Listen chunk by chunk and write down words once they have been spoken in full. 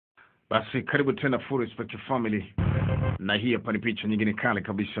Basi karibu tena Full Respect Family. Na hii hapa ni picha nyingine kali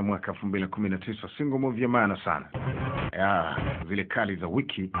kabisa mwaka 2019, single movie ya maana sana. Zile kali za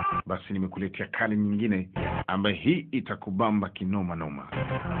wiki, basi nimekuletea kali nyingine ambaye hii itakubamba kinoma noma.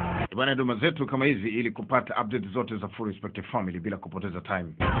 Bwana, doma zetu kama hizi ili kupata update zote za Full Respect Family bila kupoteza time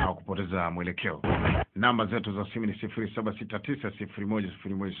au kupoteza mwelekeo. Namba zetu za simu ni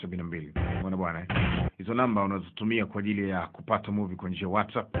 0769010172. Bwana, hizo namba unazotumia kwa ajili ya kupata movie kwa njia ya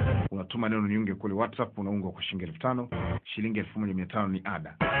WhatsApp. Unatuma neno niunge kule WhatsApp, unaungwa kwa shilingi 5,000, shilingi 1,500 ni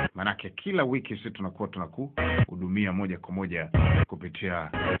ada. Manake kila wiki sisi tunakuwa tunakuhudumia moja kwa moja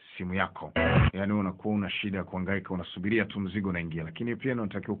kupitia simu yako. Yaani unakuwa una shida ya kuhangaika, unasubiria tu mzigo unaingia, lakini pia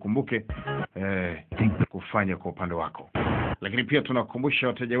unatakiwa ukumbuke kufanya kwa upande wako. Lakini pia tunakukumbusha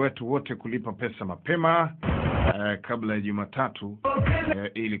wateja wetu wote kulipa pesa mapema kabla ya Jumatatu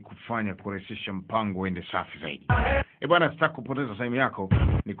ili kufanya kurahisisha mpango uende safi zaidi. Bwana, sitaki kupoteza time yako,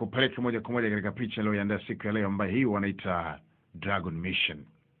 nikupeleke moja kwa moja katika picha leo ya siku ya leo ambayo hii wanaita Dragon Mission.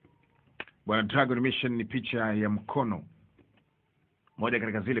 Bwana, Dragon Mission ni picha ya mkono. Moja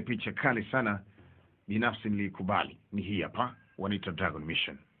katika zile picha kali sana binafsi nilikubali. Ni hii hapa, wanaita Dragon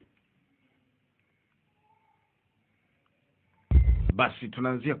Mission. Basi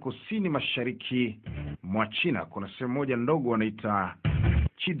tunaanzia kusini mashariki mwa China. Kuna sehemu moja ndogo wanaita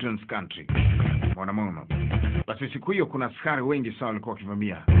Children's Country. Mwana. Basi siku hiyo kuna askari wengi sana walikuwa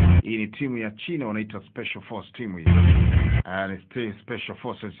wakivamia. Hii ni timu ya China wanaita Special Force team hii. Special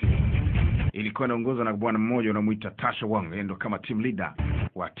Forces ilikuwa inaongozwa na bwana mmoja anamuita Tasha Wang, yeye ndo kama team leader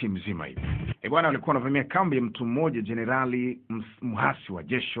wa timu nzima hii. Bwana, walikuwa wanavamia kambi ya mtu mmoja generali mhasi wa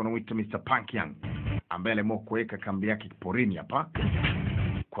jeshi wanamuita Mr. Pankyang, ambaye aliamua kuweka kambi yake porini hapa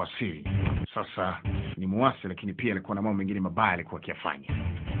kwa siri. Sasa ni muasi, lakini pia alikuwa na mambo mengine mabaya alikuwa akiyafanya.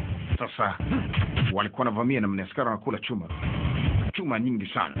 Sasa walikuwa wanavamia na mnaskari wanakula chuma nyingi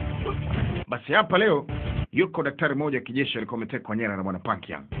sana. Basi hapa leo yuko daktari mmoja wa kijeshi alikuwa ametekwa nyara na bwana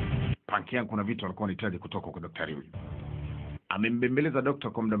Pankyang. Pankyang kuna vitu alikuwa anahitaji kutoka kwa daktari huyu. Amembembeleza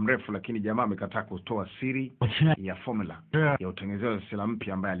daktari kwa muda mrefu, lakini jamaa amekataa kutoa siri ya formula ya utengenezaji wa silaha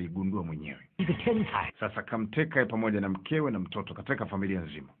mpya ambaye aligundua mwenyewe. Sasa kamteka pamoja na mkewe na mtoto, kateka familia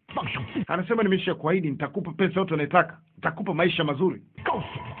nzima. Anasema nimesha kuahidi nitakupa pesa yote unayotaka, nitakupa maisha mazuri.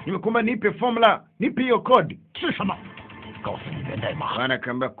 Nimekuomba nipe formula, nipe hiyo code. Bwana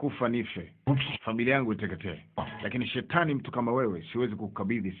kaambia kufa nife, familia yangu iteketee. Lakini shetani mtu kama wewe siwezi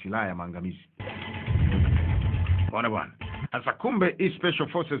kukabidhi silaha ya maangamizi. Bwana. Sasa kumbe hii Special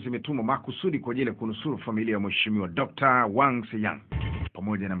Forces imetumwa makusudi kwa ajili ya kunusuru familia ya mheshimiwa Dr. Wang Siyang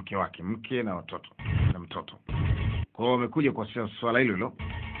pamoja na mke wake, mke na watoto na mtoto. Kwa hiyo wamekuja kwa swala hilo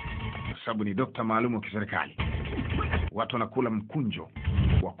kwa sababu ni dokta maalum wa kiserikali. Watu wanakula mkunjo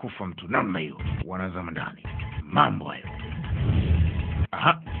wa kufa mtu namna hiyo, wanazama ndani. Mambo hayo.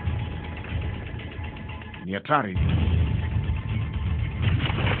 Ni hatari.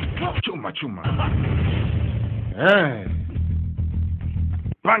 Chuma.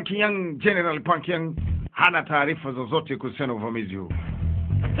 Pankyang, General Pankyang hana taarifa zozote kuhusiana na uvamizi huu.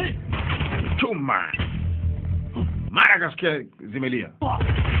 Chuma. Mara kasikia zimelia.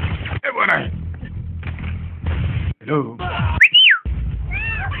 Bwana. Hello.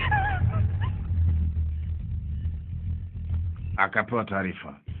 Akapewa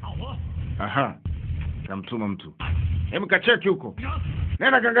taarifa. Kamtuma mtu. Hebu kacheki huko.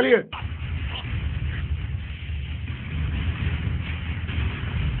 Nenda kaangalie.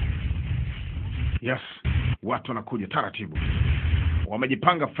 Yes, watu wanakuja taratibu.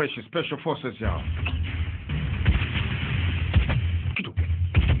 Wamejipanga fresh Special Forces yao. Kitu.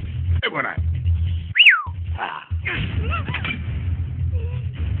 Bwana.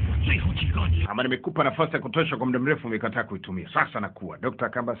 Ama nimekupa nafasi ya kutosha kwa muda mrefu umekataa kuitumia. Sasa nakuwa. Daktari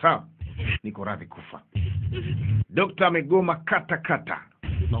akamba sawa, niko radhi kufa. Daktari amegoma kata.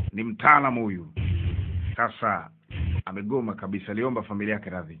 Ni mtaalamu huyu. Sasa amegoma kabisa, aliomba familia yake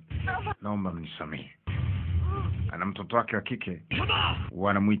radhi. Naomba mnisamehe. Ana mtoto wake wa kike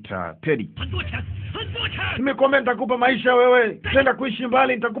wanamuita Teddy. Nimekwambia nitakupa maisha wewe. Tenda kuishi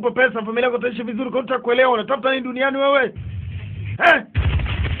mbali, nitakupa pesa, familia yako itaishi vizuri, kwa utakuelewa. Unatafuta nini duniani wewe?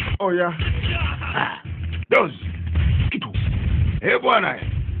 Dozi. Kitu. Bwana.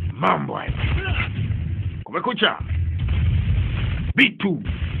 Mambo haya. Kumekucha. Bitu.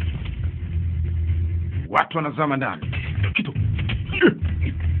 Watu wanazama ndani. Kitu.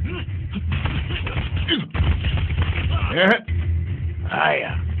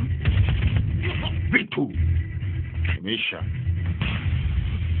 Haya. Vitu. Imeisha.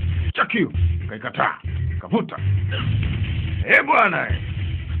 Chakio. Kaikataa. Kavuta. Bwana.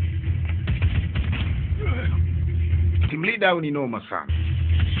 Team leader ni noma sana.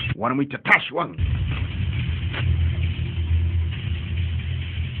 wanamuita Tashwang.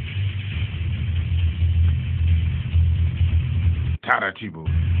 Taratibu.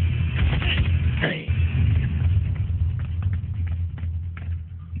 Hey.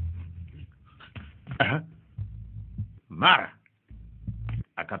 Mara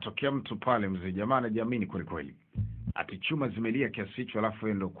akatokea mtu pale, mzee jamaa anajiamini kweli kweli. Atichuma zimelia kiasi hicho, alafu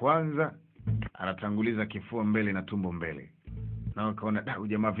yeye ndo kwanza anatanguliza kifua mbele na tumbo mbele. Na wakaona da,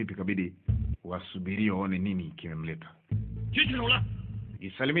 jamaa vipi, kabidi wasubirie waone nini kimemleta.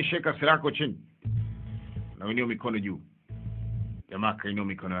 Isalimishe kasi lako chini. Na uinue mikono juu. Jamaa kainua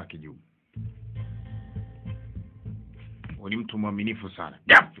mikono yake juu. Ni mtu mwaminifu sana.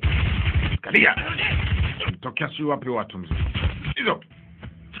 Jafu! Kalia! Mtokea sui wapi watu mzee. Hizo!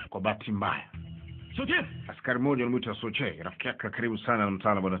 Kwa bahati mbaya. Askari mmoja anamuita Soche, rafiki yake karibu sana na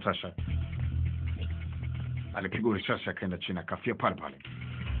mtaala bwana Tasha. Alipigwa risasi akaenda chini, akafia pale pale.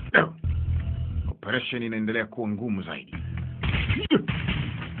 Operation inaendelea kuwa ngumu zaidi.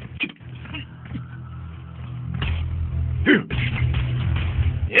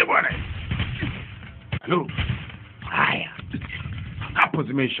 Bwana. Halo. Haya. Hapo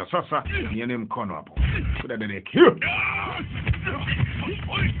zimeisha. Sasa nione mkono hapo. Kudadadeki.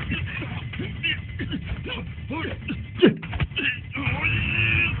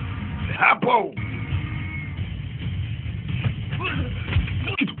 Hapo.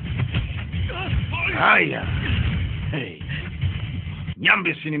 Haya. Hey.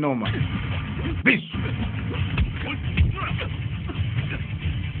 Nyambe sini noma. Bisu.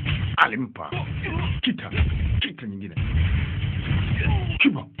 Alimpa. Kita nyingine.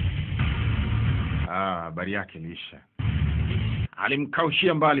 Kiba. Habari yake liisha.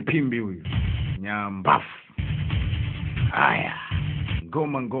 Alimkaushia mbali pimbi huyu. Nyambafu. Haya.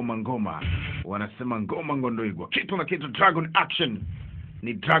 Ngoma. Wanasema ngoma ngondoigwa. Kitu na kitu Dragon Action.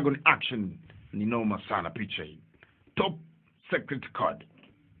 Ni Dragon Action. Ni noma sana picha hii. Top Secret Code.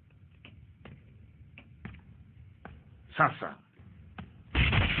 Sasa.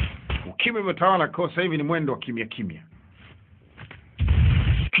 Ukimya umetawala kosa hivi, ni mwendo wa kimya kimya.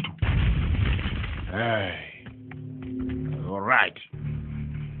 Hey. All right.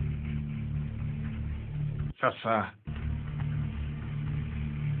 Sasa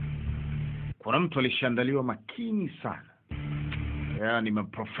kuna mtu alishaandaliwa makini sana. Yaani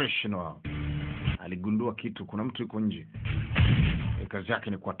professional. Aligundua kitu, kuna mtu yuko nje. Kazi yake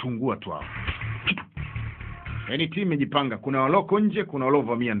ni kuwatungua tu hao. Yaani timu imejipanga, kuna waloko nje, kuna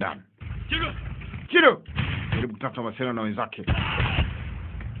walovamia ndani. Chiro. Karibu kutafuta mawasiliano na wenzake.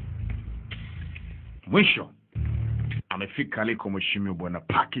 Mwisho amefika aliko mheshimiwa bwana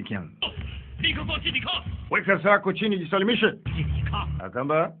Paki Kiang. Weka zako chini, jisalimishe.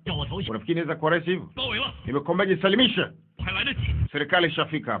 Akamba, unafikiri naweza kuwa rais hivyo? Nimekwambia jisalimishe. Serikali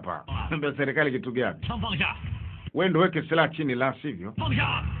ishafika hapa. Mbona serikali kitu gani? Wewe ndio weke silaha chini, la sivyo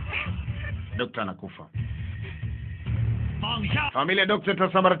daktari anakufa. Familia daktari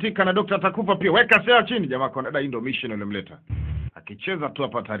tasambaratika na daktari atakufa pia. Weka silaha chini. Jamaa kwa dai ndio mission ilimleta. Akicheza tu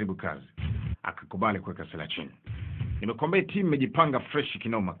hapa taharibu kazi. Akakubali kuweka silaha chini. Nimekwambia timu imejipanga fresh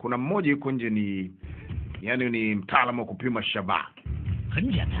kinoma. Kuna mmoja yuko nje ni mtaalamu wa kupima shabaha.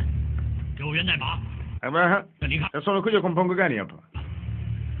 Sasa unakuja kwa mpango gani hapa?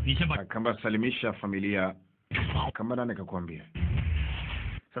 Kamba salimisha familia. Kamba nani kakuambia?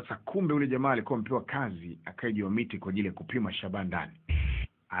 Sasa kumbe ule jamaa alikuwa mpewa kazi akaje wa miti kwa ajili ya kupima shabaha ndani.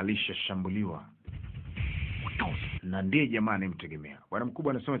 Alishashambuliwa. Na ndiye jamaa anemtegemea. Bwana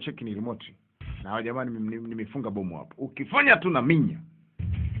mkubwa anasema cheki ni remote. Na hao jamaa nimefunga bomu hapo. Ukifanya tu na minya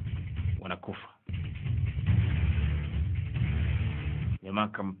wanakufa. Jamaa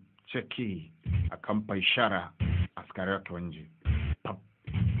akamcheki, akampa ishara askari wake wa nje.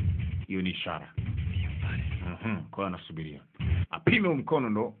 Hiyo ni ishara. Kwa anasubiria. Apime mkono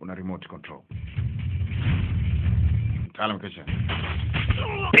ndo una remote control. Mtaalamu kesha.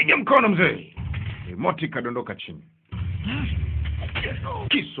 Piga mkono mzee. Remote kadondoka chini.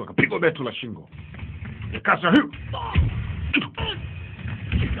 Kisu akapigwa betu la shingo. Yakasa hiyo.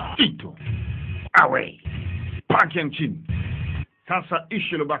 Ito. Awe. Paki chini. Sasa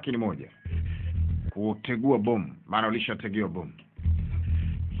ishi lobaki ni moja. Kutegua bomu. Maana ulishategewa bomu.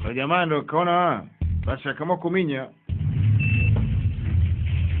 Kwa jamaa ndio kaona basi kama kuminya.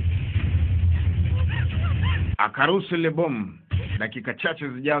 Akaruhusu ile bomu. Dakika chache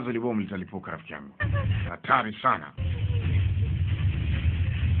zijazo ile bomu litalipuka rafiki yangu. Hatari sana.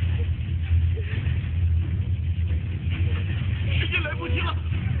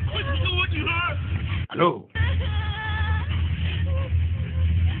 Halo.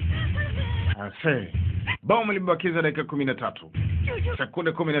 Ase. Bomu limebakiza dakika 13.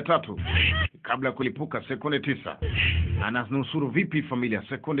 sekunde 13 kabla ya kulipuka, sekunde 9. Ananusuru vipi familia?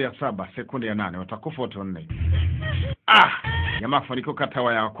 Sekunde ya 7, sekunde ya 8, watakufa wote wanne. Jamaa fanikio kata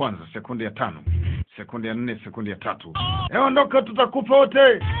ya kwanza, sekunde ya 5, sekunde ya 4, sekunde ya 3. Ondoka, tutakufa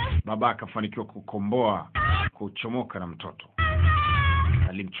wote. Baba akafanikiwa kukomboa, kuchomoka na mtoto.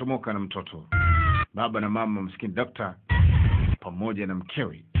 Alimchomoka na mtoto. Baba na mama msikini dokta pamoja na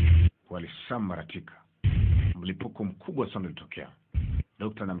mkewe walisambaratika. Mlipuko mkubwa sana ulitokea.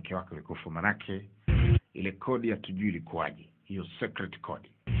 Dokta na mke wake walikufa, manake ile kodi ya tujui ilikuwaje. Hiyo secret code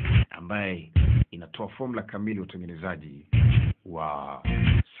ambaye inatoa formula kamili ya utengenezaji wa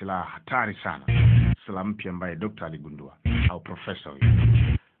silaha hatari sana. Silaha mpya ambaye dokta aligundua au profesa huyo.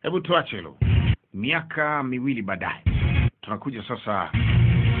 Hebu tuache hilo. Miaka 2 baadaye tunakuja sasa,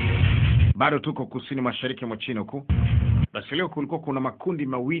 bado tuko kusini mashariki mwa China huko. Basi leo kulikuwa kuna makundi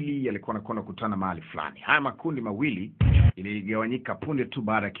mawili yalikuwa yanakwenda kukutana mahali fulani. Haya makundi mawili iligawanyika punde tu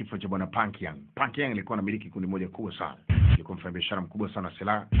baada ya kifo cha bwana Pankyang. Pankyang alikuwa anamiliki kundi moja kubwa sana. Alikuwa mfanyabiashara mkubwa sana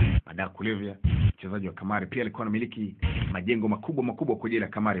silaha, madawa kulevya, mchezaji wa kamari. Pia alikuwa anamiliki majengo makubwa kwa ajili ya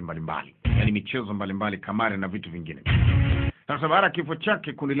kamari mbalimbali. Yaani michezo mbalimbali, kamari na vitu vingine. Sasa baada ya kifo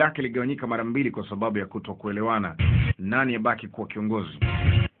chake kundi lake ligawanyika mara 2 kwa sababu ya kutokuelewana nani abaki kuwa kiongozi.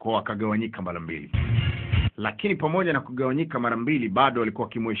 Kwa wakagawanyika mara 2. Lakini pamoja na kugawanyika mara 2 bado walikuwa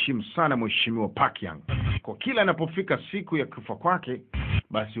kimheshimu sana mheshimiwa Pankyang. Kwa kila anapofika siku ya kufa kwake,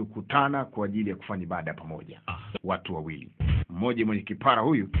 basi hukutana kwa ajili ya kufanya ibada pamoja. Watu wawili. Mmoja mwenye kipara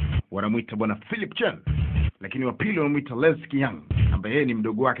huyu wanamuita bwana Philip Chen, lakini wa pili wanamuita Les Kiang, ambaye yeye ni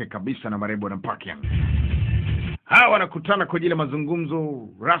mdogo wake kabisa na marehemu bwana Pankyang. Hawa wanakutana kwa ajili ya mazungumzo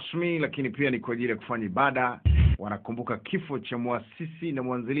rasmi, lakini pia ni kwa ajili ya kufanya ibada. Wanakumbuka kifo cha muasisi na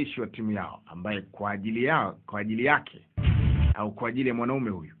mwanzilishi wa timu yao, ambaye kwa ajili yake au kwa ajili ya mwanaume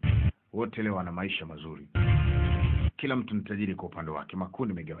huyu wote leo wana maisha mazuri. Kila mtu ni tajiri kwa upande wake.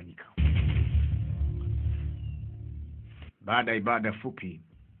 Makundi yamegawanyika. Baada ya ibada fupi,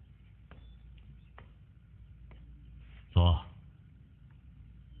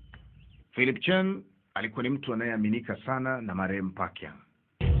 Philip Chen alikuwa ni mtu anayeaminika sana na marehemu Pankyang.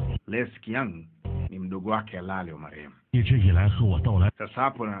 Les Kiang ni mdogo wake halali wa marehemu. Sasa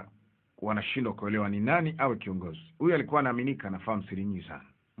hapo wanashindwa kuelewa ni nani awe kiongozi. Huyu alikuwa anaaminika, anafahamu siri nyingi sana.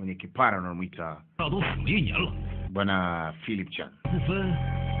 Mwenye kipara anamuita bwana Philip Chen.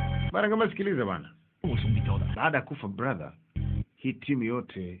 Bwana kama sikiliza bwana. Baada ya kufa brother, hii timu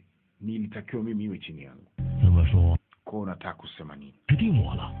yote nilitakiwa mimi iwe chini yangu. Kwa unataka kusema nini?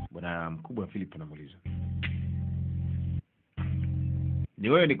 Bwana mkubwa Philip anamuuliza. Ni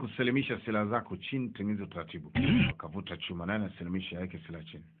wewe ni kusalimisha silaha zako chini, tengeneza utaratibu. Akavuta chuma naye anasalimisha yake silaha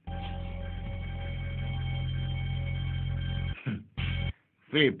chini.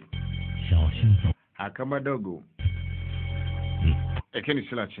 Philip, kama dogo. Ekeni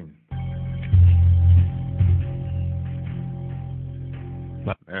silaha chini.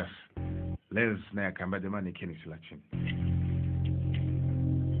 Yes. Les naye akaambia jamani, ekeni silaha chini.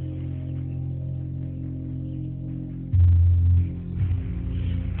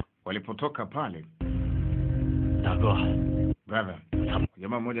 Walipotoka pale, brother,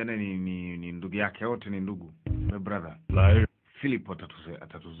 jamaa mmoja naye ni ndugu yake, wote ni ndugu. Brother, Philip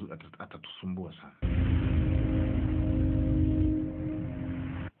atatusumbua sana.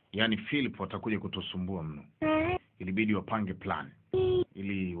 Yaani Philip atakuja kutusumbua mno. Ilibidi wapange plan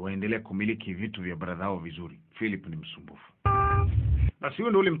ili waendelee kumiliki vitu vya brother hao vizuri. Philip ni msumbufu. Basi huyo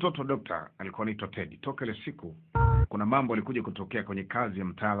ndio ule mtoto dokta alikuwa anaitwa Teddy. Toka ile siku kuna mambo alikuja kutokea kwenye kazi ya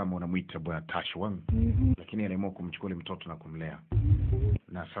mtaalamu anamuita bwana Tashwang. Lakini aliamua kumchukua ile mtoto na kumlea.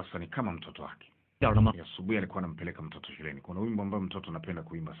 Na sasa ni kama mtoto wake. Asubuhi alikuwa anampeleka mtoto shuleni. Kuna wimbo ambao mtoto anapenda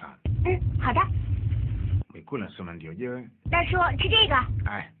kuimba sana. Mikula nasema ndio jewe.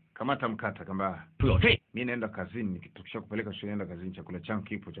 Kamata mkata kamba. Mimi naenda kazini, nikitokisha kupeleka shule naenda kazini, chakula changu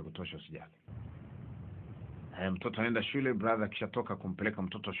kipo cha kutosha usijali. Mtoto anaenda shule, brother akishatoka kumpeleka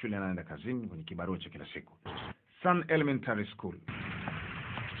mtoto shule anaenda kazini kwenye kibarua cha kila siku. Sun Elementary School.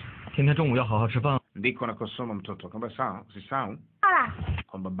 Ndiko anakosoma mtoto. Kamba sawa, usisahau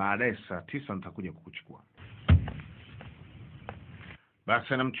kwamba baadaye saa 9 nitakuja kukuchukua.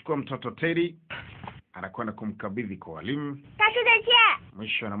 Basi anamchukua mtoto Teddy, anakwenda kumkabidhi kwa walimu.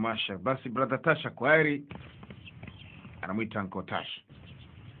 Mwisho anamwasha, basi brother Tasha kwa heri. Anamuita Uncle Tash.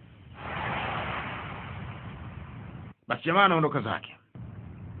 Basi jamaa anaondoka zake.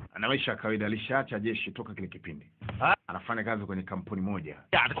 Ana maisha kawaida, alishaacha jeshi toka kile kipindi. Anafanya kazi kwenye kampuni moja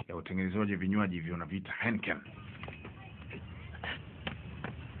ya utengenezaji vinywaji hivyo na vita Heineken.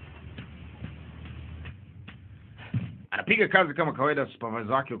 Anapiga kazi kama kawaida,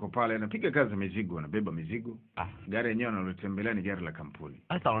 supervisor wake yuko pale, anapiga kazi mizigo, anabeba mizigo. Gari yenyewe analotembelea ni gari la kampuni.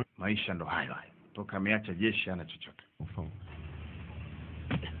 Maisha ndo hayo. Toka ameacha jeshi ana chochote.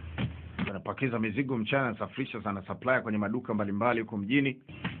 Anapakiza mizigo mchana, anasafirisha sana supplier kwenye maduka mbalimbali huko mjini.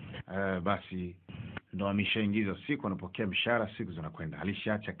 Basi ndo ameshaingiza siku, anapokea mshahara, siku zinakwenda.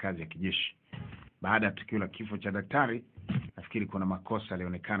 Alishaacha kazi ya kijeshi. Baada ya tukio la kifo cha daktari, nafikiri kuna makosa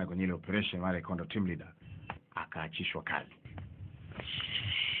yalionekana kwenye ile operation, mara ikawa ndo team leader, akaachishwa kazi.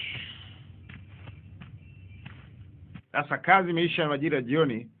 Sasa kazi imeisha, majira ya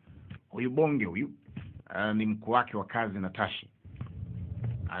jioni. Huyu bonge huyu ni mkuu wake wa kazi na Tashi.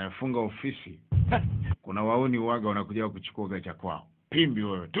 Anafunga ofisi. Kuna waoni uaga wanakuja kuchukua gari cha kwao. Pimbi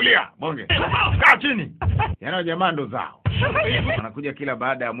wewe, tulia bonge, kaa chini. Yaani jamaa ndo zao. Wanakuja kila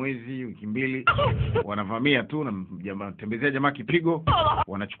baada ya mwezi, wiki mbili, wanavamia tu na jamaa, tembezea jamaa kipigo,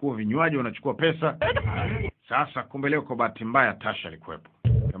 wanachukua vinywaji, wanachukua pesa. Sasa kumbe leo kwa bahati mbaya Tasha alikuwepo.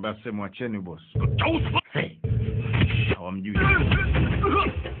 Kamba sema acheni boss. Hey.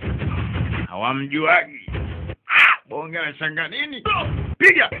 Hawamjuagi. Bonge anashangaa nini?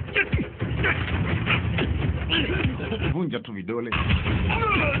 Piga. Vunja tu vidole.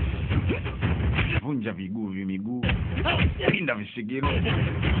 Vunja miguu. Pinda visigino.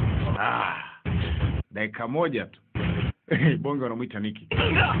 Dakika moja tu. Bonge wanamuita Niki.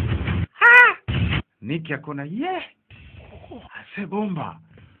 Niki akona ase bomba.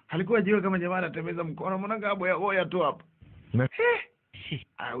 Alikuwa jiwe kama jamaa anatembeza mkono, mwananga abo ya oya tu hapa.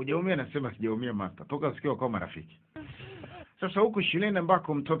 Hujaumia? Nasema sijaumia master. Toka sikio kwa marafiki. Sasa huko shuleni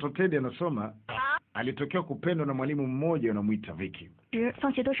ambako mtoto Teddy anasoma, alitokea kupendwa na mwalimu mmoja anamuita Vicky.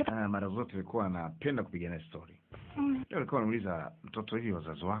 Mara zote alikuwa anapenda kupigana story. Leo alikuwa anamuuliza mtoto, hivi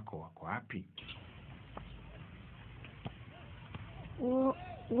wazazi wako wako wapi?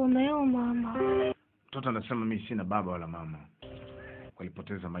 Wameo mama. Mtoto anasema mimi sina baba wala mama.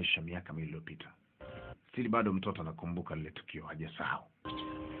 Walipoteza maisha miaka miwili iliyopita. Sili bado mtoto anakumbuka lile tukio, hajasahau.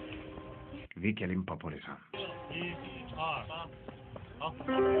 Vicky alimpa pole sana.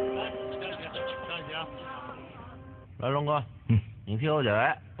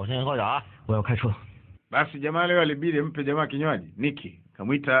 Basi jamaa leo alibidi mpe jamaa kinywaji. Niki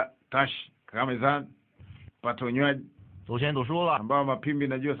kamuita Tash, kaka mezani, pata unywaji. Ambao mapimbi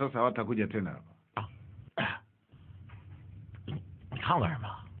najua sasa hawatakuja tena hapa.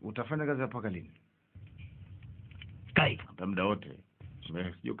 Utafanya kazi hapa lini? Hapa muda wote.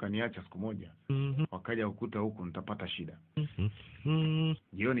 Sio kaniacha siku moja. Wakaja ukuta huku nitapata shida.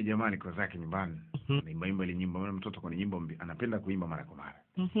 Jioni jamani kwa zake nyumbani. Naimba ile nyimbo, mwana mtoto kwa nyimbo anapenda kuimba mara kwa mara.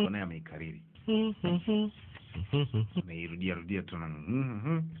 Naye ameikariri. Nairudia tu na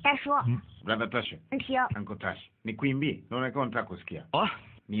Tasha. Brother Tasha. Uncle Tasha. Nikuimbie? Naona kama nataka kusikia.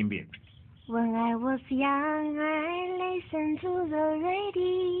 Niimbie. When I was young, I listened to the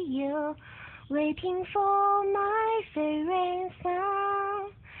radio, waiting for my favorite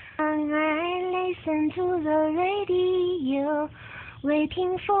song. And I listened to the radio,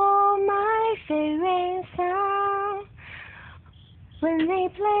 waiting for my favorite song. When they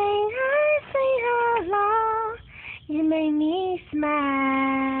play, I sing along. It made me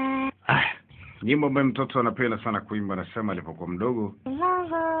smile. Nyimbo ambayo mtoto anapenda sana kuimba, anasema alipokuwa mdogo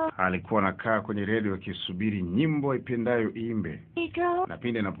alikuwa anakaa kwenye redio akisubiri nyimbo ipendayo iimbe. Na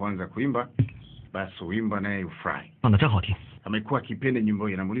pindi anapoanza kuimba, basi uimba naye ufurahi. Amekuwa akipenda nyimbo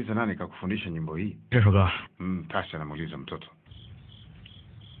hii. Anamuuliza nani kakufundisha nyimbo hii? Tasha anamuuliza mtoto.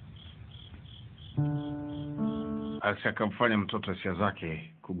 Akamfanya mtoto hisia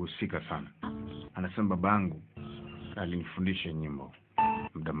zake kugusika sana. Anasema babangu alinifundisha nyimbo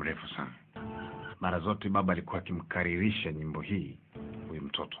muda mrefu sana. Mara zote baba alikuwa akimkaririsha nyimbo hii huyu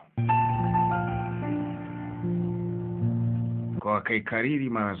mtoto. Kwa akaikariri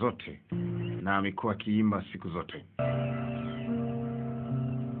mara zote na amekuwa akiimba siku zote.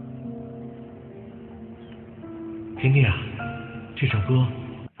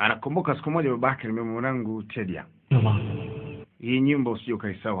 Anakumbuka siku moja babake alimwambia mwanangu Teddy, hii nyimbo usije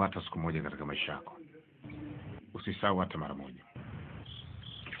ukaisahau hata siku moja katika maisha yako. Usisahau hata mara moja.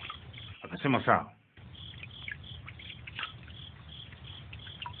 Akasema sawa.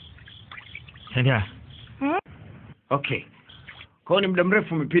 Okay. Kwa ni muda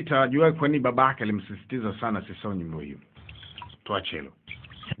mrefu umepita, ajua kwa nini babake alimsisitiza sana asisahau nyimbo hiyo. Tuache hilo.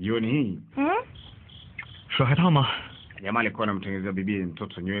 Jioni hii. Shahadama. Jamaa alikuwa anamtengenezea bibi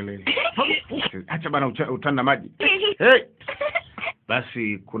mtoto nywele. Acha bana utanda maji. Hey!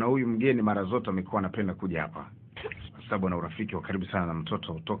 Basi kuna huyu mgeni mara zote amekuwa anapenda kuja hapa. Kwa sababu ana urafiki wa karibu sana na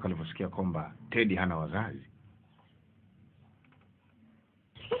mtoto kutoka aliposikia kwamba Teddy hana wazazi.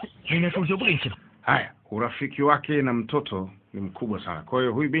 Haya, urafiki wake na mtoto ni mkubwa sana. Kwa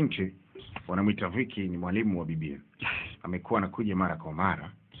hiyo huyu binti wanamwita Viki, ni mwalimu wa bibia. Amekuwa anakuja mara kwa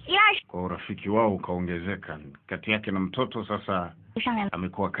mara. Kwa urafiki wao ukaongezeka kati yake na mtoto. Sasa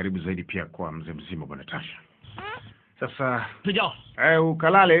amekuwa karibu zaidi pia kwa mzee mzima bwana Tasha. Sasa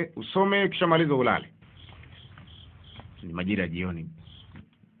ukalale, usome, kisha maliza ulale. Ni majira ya jioni.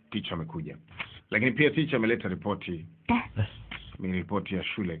 Ticha amekuja. Lakini pia ticha ameleta ripoti. Ni ripoti ya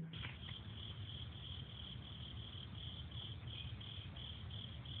shule.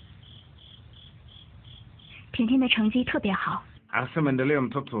 Anasema endelea,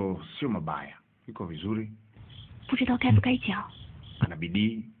 mtoto sio mabaya. Yuko vizuri. Ana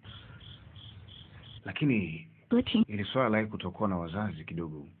bidii. Lakini ili swala la kutokuwa na wazazi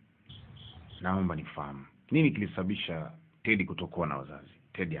kidogo, naomba nifahamu. Nini kilisababisha Teddy kutokuwa na wazazi?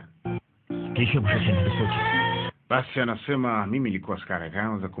 Teddy. Basi anasema mimi nilikuwa askari,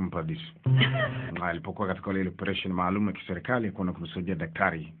 akaanza kumpa disi. Alipokuwa katika ile operation maalum ya kiserikali kuna kumsaidia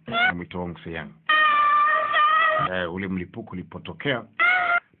daktari anaitwa Wong Seyang. Ule mlipuko ulipotokea,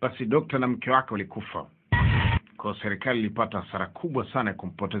 basi dokta na mke wake walikufa. Kwa serikali ilipata hasara kubwa sana ya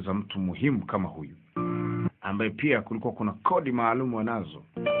kumpoteza mtu muhimu kama huyu, ambaye pia kulikuwa kuna kodi maalum wanazo.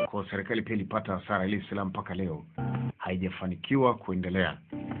 Kwa serikali pia ilipata hasara, ile silaha mpaka leo haijafanikiwa kuendelea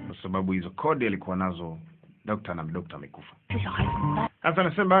kwa sababu hizo kodi alikuwa nazo dokta amekufa. Sasa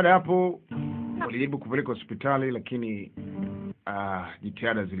anasema baada ya hapo walijaribu kupeleka hospitali, lakini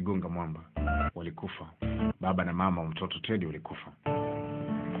jitihada ziligonga mwamba, walikufa. Baba na mama wa mtoto Teddy walikufa.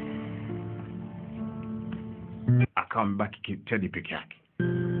 Akawa mbaki Teddy peke yake.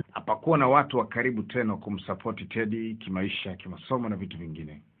 Hapakuwa na watu wa karibu tena kumsupport Teddy kimaisha, kimasomo na vitu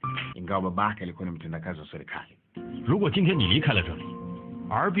vingine, ingawa babake alikuwa ni mtendakazi wa serikali.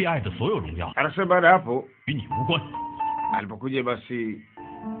 Anasema baada hapo alipokuja, basi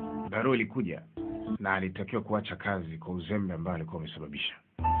barua ilikuja na alitakiwa kuacha kazi kwa uzembe ambao alikuwa amesababisha.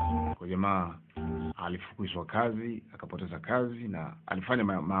 Kwa jamaa alifukuzwa kazi, akapoteza kazi, na alifanya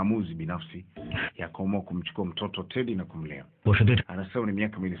maamuzi binafsi ya kuamua kumchukua mtoto Teddy na kumlea. Anasema ni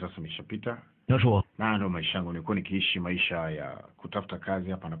miaka miwili sasa imeshapita. Na ndio maisha yangu, nilikuwa nikiishi maisha ya kutafuta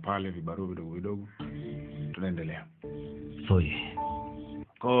kazi hapa na pale, vibarua vidogo vidogo, tunaendelea.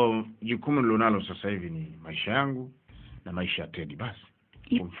 Kwa jukumu nilionalo sasa hivi ni maisha yangu na maisha ya Teddy, basi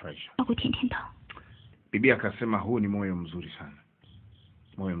kumfurahisha. Bibi akasema huu ni moyo mzuri sana.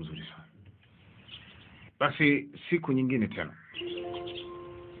 Moyo mzuri sana. Basi siku nyingine tena.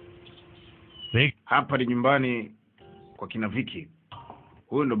 Hapa ni nyumbani kwa kina Viki.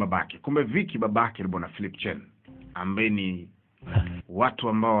 Huyu ndo babake. Kumbe Viki babake ni bwana Philip Chen, ambaye ni watu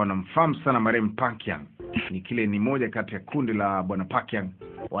ambao wanamfahamu sana marehemu Pakyang. Ni moja kati ya kundi la bwana Pakyang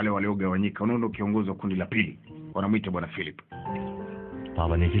wale waliogawanyika. Unaona kiongozi wa kundi la pili wanamuita bwana Philip.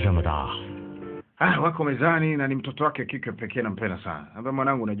 Baba ni kisha wako mezani na ni mtoto wake kike pekee, nampenda sana. Hata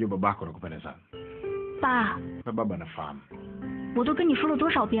mwanangu, unajua babako anakupenda sana. Baba anafahamu.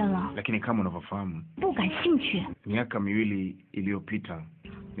 Lakini kama unavyofahamu, miaka miwili iliyopita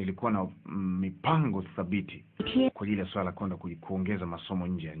nilikuwa na mipango thabiti kwa ajili ya swala kwenda kuongeza masomo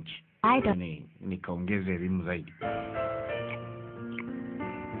nje ya nchi. Nikaongeza elimu zaidi.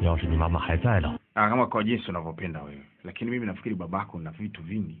 Kama kwa jinsi unavyopenda wewe. Lakini mimi nafikiri babako na vitu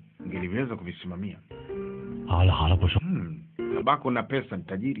vingi ungeliweza kuvisimamia. Babako na pesa, ni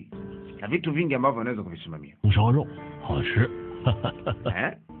tajiri, na vitu vingi ambavyo anaweza kuvisimamia.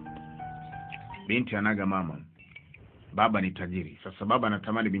 Binti anaga mama, baba ni tajiri. Sasa baba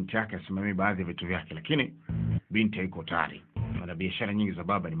anatamani binti yake asimamie baadhi ya vitu vyake, lakini binti haiko tayari. Maana biashara nyingi za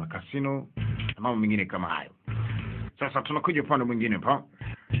baba ni makasino na mambo mengine kama hayo. Sasa tunakuja upande mwingine hapa.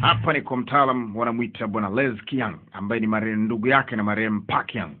 Hapa ni kwa mtaalam wanamuita bwana Les Kiang, ambaye ni ndugu yake na marehemu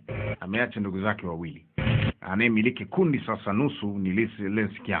Pakyang. Ameacha ndugu zake wawili. Anayemiliki kundi sasa nusu ni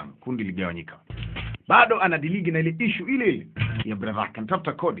Les Kiang. Kundi ligawanyika. Bado anadiligi na ile issue ile ya brother yake.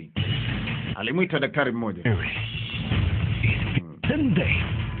 Anatafuta kodi. Alimuita daktari mmoja.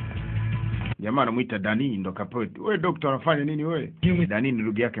 Jamaa anamuita Dani, ndo kapoe. Wewe daktari unafanya nini wewe? Dani ni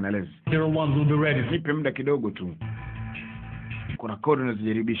ndugu yake na Les. Nipe muda kidogo tu. Kuna kodi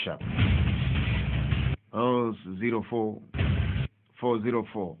unazijaribisha.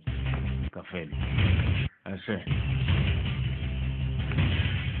 04 kafeli. Ase.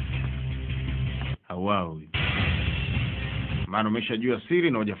 Wow. Maana umeshajua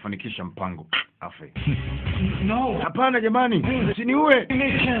siri na hujafanikisha mpango. Afe. No. Hapana jamani. Usiniue.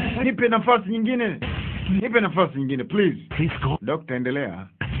 Nipe nafasi nyingine. Please. Please go. Dokta, endelea.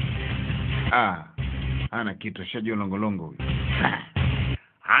 Ana kitu shajio longolongo.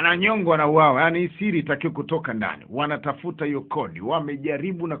 Ananyongwa na wao. Yaani siri itakiwa kutoka ndani. Wanatafuta hiyo kodi.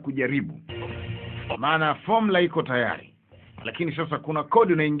 Wamejaribu na kujaribu. Maana formula iko tayari. Lakini sasa kuna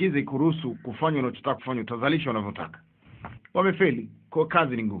kodi unaingiza ikuruhusu kufanya unachotaka kufanya, utazalisha unavyotaka. Wamefeli, kwa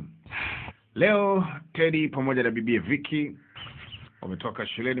kazi ni ngumu. Leo Teddy pamoja na bibi Vicky wametoka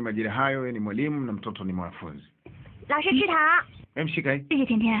shuleni majira hayo. Yeye ni mwalimu na mtoto ni mwanafunzi. 老师吃糖。 Mshika hii. 谢谢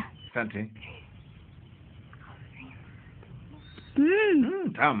甜甜。 Asante.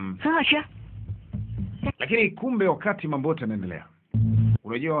 嗯， Tamu. 很好吃。 Lakini kumbe wakati mambo yote yanaendelea,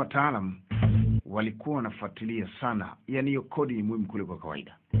 unajua wataalamu walikuwa wanafuatilia sana, yani hiyo kodi ni muhimu kuliko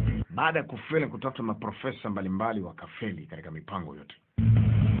kawaida. Baada ya kufeli kutafuta maprofesa mbalimbali wakafeli katika mipango yote.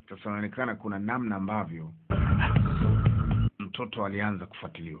 Sasa inaonekana kuna namna ambavyo mtoto alianza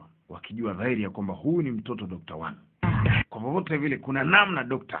kufuatiliwa, wakijua dhahiri ya kwamba huyu ni mtoto Dr. Wan. Kwa popote vile kuna namna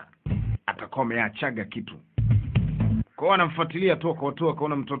dokta atakuwa ameachaga kitu. Kwa hiyo anamfuatilia tu kwa watu,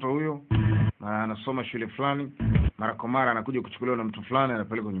 akaona mtoto huyo anasoma shule fulani, mara kwa mara anakuja kuchukuliwa na mtu fulani,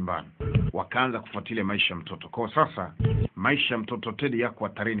 anapelekwa nyumbani. Wakaanza kufuatilia maisha ya mtoto. Kwa sasa maisha ya mtoto Teddy yako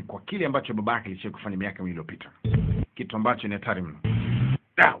hatarini kwa kile ambacho babake alishawahi kufanya miaka miwili iliyopita. Kitu ambacho ni hatari mno.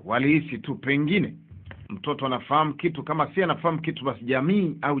 Walihisi tu pengine mtoto anafahamu kitu, kama si anafahamu kitu basi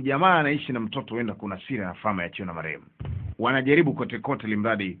jamii au jamaa anaishi na mtoto huenda kuna siri anafahamu yachiwa na marehemu. Wanajaribu kote kote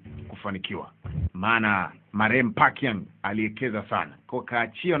limradi kufanikiwa. Maana marehemu Pakian aliekeza sana. Kwa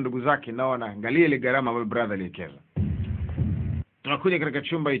kaachia ndugu zake nao wanaangalia ile gharama ambayo brother aliekeza. Tunakuja katika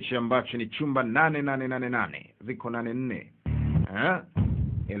chumba hichi ambacho ni chumba 8888. Ziko 84.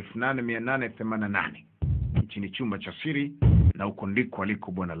 1888. Hichi ni chumba cha siri na huko ndiko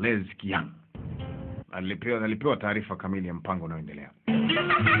aliko bwana Les Kiang. Alipewa taarifa kamili ya mpango unaoendelea.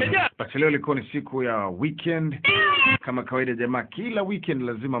 Basi leo ilikuwa ni siku ya weekend. Kama kawaida jamaa kila weekend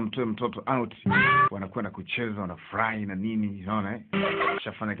lazima mtoe mtoto out. Wanakwenda kucheza, wanafurahi na nini, unaona eh?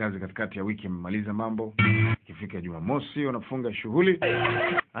 Shafanya kazi katikati ya wiki, mmaliza mambo. Ikifika Jumamosi wanafunga shughuli.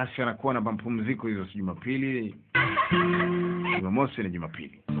 Basi anakuwa na mapumziko hizo Jumapili. Jumamosi na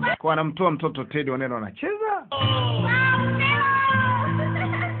Jumapili. Kwa anamtoa mtoto Teddy wanaenda wanacheza.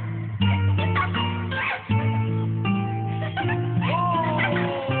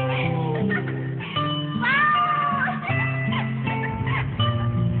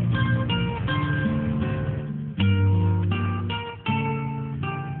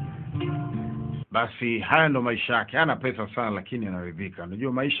 Basi haya ndo maisha yake. Hana pesa sana lakini anaridhika.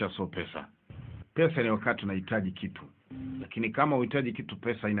 Unajua maisha sio pesa. Pesa ni wakati unahitaji kitu. Lakini kama unahitaji kitu,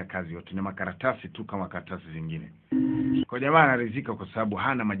 pesa haina kazi yote. Ni makaratasi tu kama karatasi zingine. Kwa jamaa anaridhika kwa sababu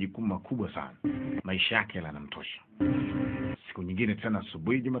hana majukumu makubwa sana. Maisha yake yanamtosha. Siku nyingine tena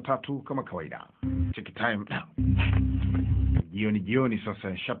asubuhi Jumatatu kama kawaida. Check time now. Jioni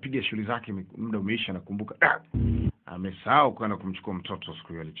sasa shapiga shughuli zake, muda umeisha, nakumbuka. Amesahau kwenda kumchukua mtoto siku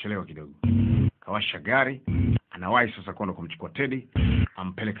hiyo, alichelewa kidogo. Kawasha gari, anawahi sasa kwenda kumchukua Teddy,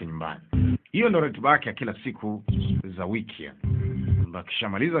 ampeleke nyumbani. Hiyo ndio ratiba yake ya kila siku za wiki.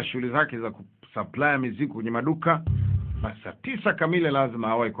 Akishamaliza shughuli zake za kusupply mizigo kwenye maduka, basi saa 9 kamili lazima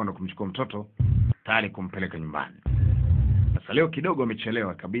awahi kwenda kumchukua mtoto tayari kumpeleka nyumbani. Sasa leo kidogo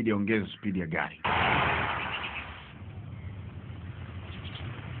amechelewa, ikabidi aongeze speed ya gari.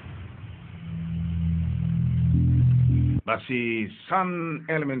 Basi Sun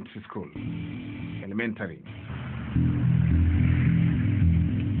Elementary School. Elementary.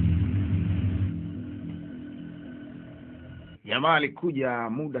 Jamaa alikuja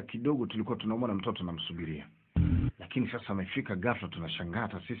muda kidogo, tulikuwa tunaomba mtoto namsubiria. Lakini sasa amefika ghafla, tunashangaa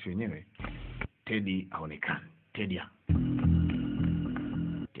hata sisi wenyewe. Teddy haonekani. Teddy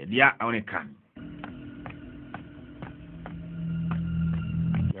haonekani.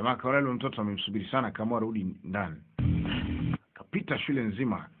 Jamaa kaona mtoto amemsubiri sana, kama arudi ndani. Kapita shule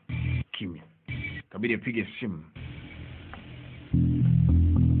nzima kimya. Kabidi apige simu.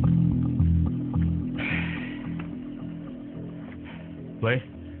喂，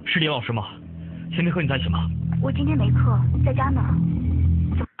是林老师吗？今天和你在一起吗？我今天没课，在家呢。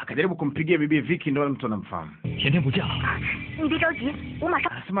 Akajaribu kumpigia bibi Vicky, ndio mtu anamfahamu. 甜甜不见了。 你别着急，我马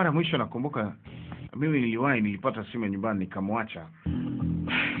上。 Anasema mara mwisho nakumbuka mimi nilipata simu ya nyumbani nikamwacha.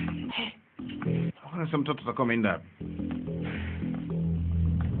 Sasa mtoto atakuwa ameenda.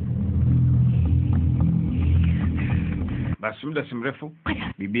 Basi muda si mrefu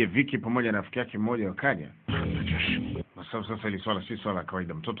bibi Vicky pamoja na rafiki yake mmoja wakaja. Sasa ile swala si swala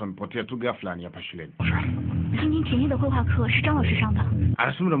kawaida. Mtoto amepotea tu ghafla ni hapa shuleni. 今天甜甜的绘画课是张老师上的。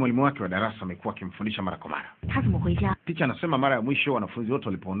 Anasema mwalimu wake wa darasa amekuwa akimfundisha mara kwa mara. 他怎么回家？ Ticha anasema mara ya mwisho wanafunzi wote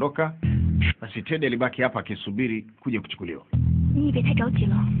walipoondoka, basi Teddy alibaki hapa akisubiri kuja kuchukuliwa. 你别太着急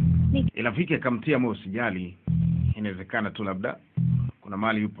了。那 Ila Vicky akamtia moyo, usijali. Inawezekana tu labda kuna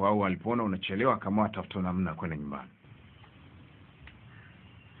mahali yupo au alipoona unachelewa kama atafuta namna kwenda nyumbani.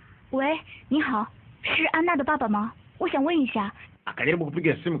 喂，你好，是安娜的爸爸吗？我想问一下。 Akajaribu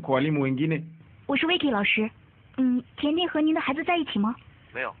kupiga simu kwa walimu wengine. 我是 Vicky 老师。甜甜和您的孩子在一起吗？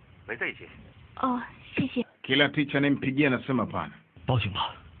 没有，没在一起。 哦，谢谢。 Kila ticha anayempigia anasema hapana. 报警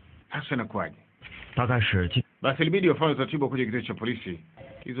了， Hasa inakuwaje? 大概是今 Basi ilibidi wafanye utaratibu kuja kituo cha polisi.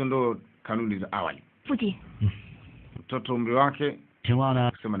 Hizo ndo kanuni za awali. 父亲， Mtoto umri wake 情况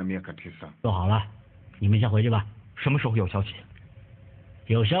呢 kusema na miaka 9. 做好了，你们先回去吧。什么时候有消息？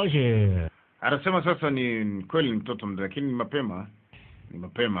有消息 Anasema sasa ni kweli ni mtoto mdogo lakini ni mapema. Ni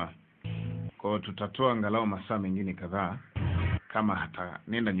mapema. Kwa hiyo tutatoa angalau masaa mengine kadhaa kama hata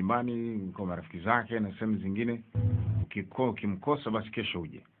nenda nyumbani kwa marafiki zake na sehemu zingine. Ukimkosa basi kesho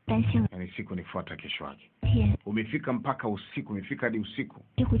uje. 担心了。 Yaani siku nifuata kesho yake. 天， Umefika mpaka usiku, umefika hadi usiku.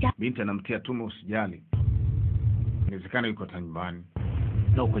 你回家。 Binti anamtia tume usijali. Inawezekana yuko hata nyumbani.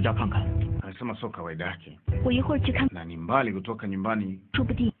 那我回家看看。 Anasema sio kawaida yake. 我一会儿去看， Na ni mbali kutoka nyumbani, 说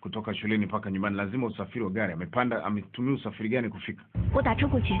不定 kutoka shuleni mpaka nyumbani lazima usafiri wa gari. Ametumia usafiri gani kufika? 我打车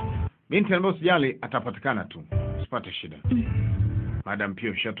过去。 Binti ambaye usijali atapatikana tu. Usipate shida. 嗯， Madam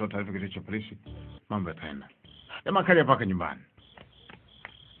pia ushatoa taarifa kituo cha polisi. Mambo yataenda. Jamaa kaja mpaka nyumbani.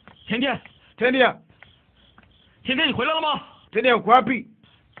 甜甜， Tendia, 甜甜，你回来了吗？ Tendia uko wapi?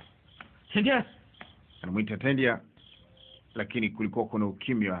 甜甜， Anamuita Tendia lakini kulikuwa kuna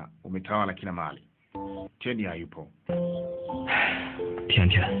ukimya umetawala kila mahali. Tendia hayupo. 甜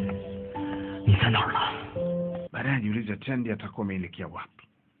甜，你在哪儿呢？ Baadaye anajiuliza Tendia atakuwa ameelekea wapi?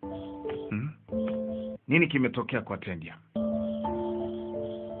 Nini kimetokea kwa Tendia?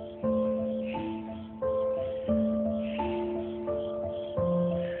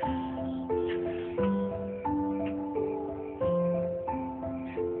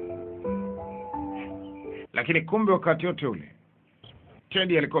 Lakini kumbe wakati yote ule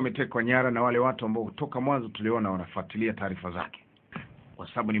Tendia alikuwa ametekwa nyara na wale watu ambao kutoka mwanzo tuliona wanafuatilia taarifa zake. Kwa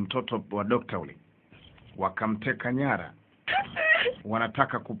sababu ni mtoto wa dokta ule. Wakamteka nyara.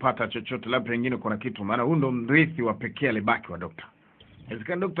 Wanataka kupata chochote labda pengine kuna kitu maana huyo ndo mrithi wa pekee alibaki wa dokta.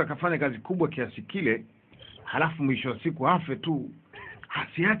 Inawezekana dokta akafanya kazi kubwa kiasi kile halafu mwisho wa siku afe tu.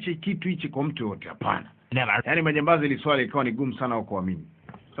 Asiache kitu hichi kwa mtu yote, hapana. Yaani majambazi ile swali ikawa ni gumu sana kuamini.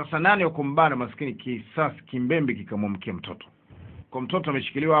 Sasa nani wakumbana maskini kisasi kimbembe kikamwamkia mtoto. Kwa mtoto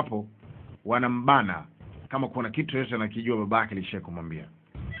ameshikiliwa hapo wanambana kama kuna kitu yote anakijua babake alishakumwambia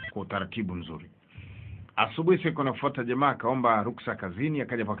kwa utaratibu mzuri. Asubuhi siku nafuata jamaa akaomba ruksa kazini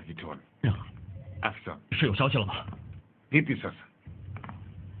akaja paka kituoni. Afisa, 是有消息了吗？ vipi sasa?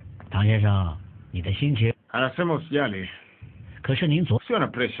 唐先生，你的心情， Anasema usijali, 可是您昨 sio na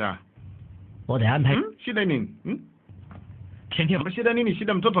pressure. 我得安排。 Shida nini? 甜甜， Shida nini?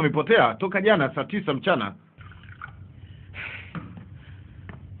 Shida mtoto amepotea toka jana saa 9 mchana.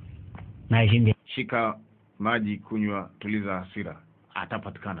 耐心点。 Shika maji kunywa, tuliza hasira.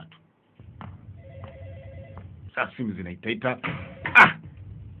 Atapatikana tu. Sasa simu zinaitaita.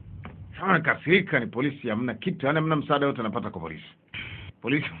 Kama kasirika ni polisi, hamna kitu, yani hamna msaada wote anapata kwa polisi.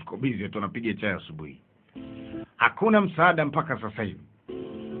 Polisi mko busy tu wanapiga chai asubuhi. Hakuna msaada mpaka sasa hivi.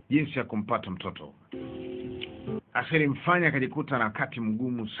 Jinsi ya kumpata mtoto. Asili mfanya akajikuta na wakati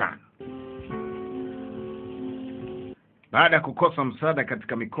mgumu sana. Baada ya kukosa msaada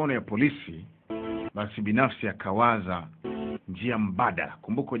katika mikono ya polisi, basi binafsi akawaza njia mbadala.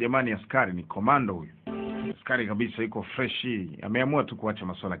 Kumbuko jamani, askari ni komando huyu. Askari kabisa, yuko freshi. Ameamua tu kuacha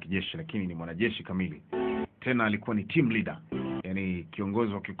masuala ya kijeshi, lakini ni mwanajeshi kamili. Tena alikuwa ni team leader, yani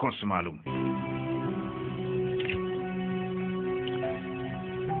kiongozi wa kikosi maalum.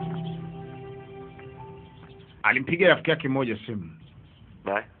 Alimpigia rafiki yake mmoja simu.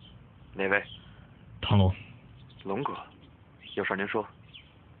 喂，哪位？ 唐龙， 龙哥，有事您说。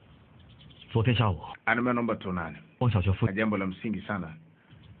 昨天下午， Anaomba tuonane. 汪小学附 Na jambo la msingi sana.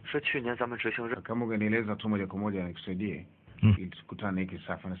 是去年咱们执行任 Kama ungenieleza tu moja kwa moja nikusaidie. Ili tukutane hiki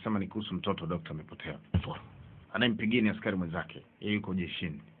safa. Anasema ni kuhusu mtoto dokta amepotea. 做， Anayempigia ni askari mwenzake. Yeye yuko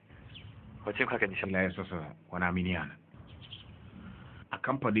jeshini. 我尽快给你消。 Ila yeye sasa wanaaminiana.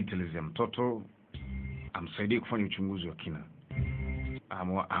 Akampa details ya mtoto, amsaidie kufanya uchunguzi wa kina.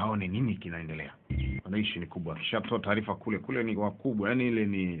 Aone nini kinaendelea. Wanaishi ni kubwa. Akishatoa taarifa kule ni wakubwa. Yaani ile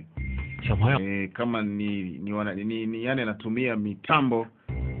ni 小朋友， kama ni yani anatumia mitambo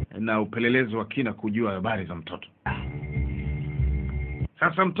na upelelezi wa kina kujua habari za mtoto.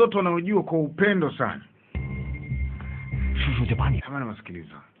 Sasa mtoto anaojua kwa upendo sana. 叔叔就把你 Kama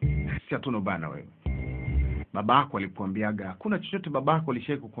nasikiliza. Si hatuna bana wewe. Babako alikuambiaga hakuna chochote babako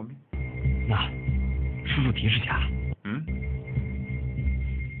alishaye kukwambia? 那，叔叔提示下，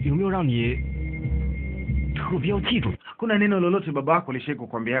 有没有让你特别要记住 Hakuna neno lolote babako alishaye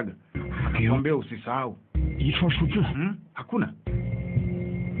kukwambiaga? Akikwambia usisahau. 一串数字？ Hakuna.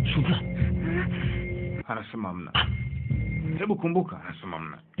 数字？ Anasema hamna. Hebu kumbuka, anasema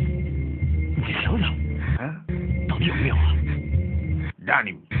hamna. 你想想， 到底有没有啊？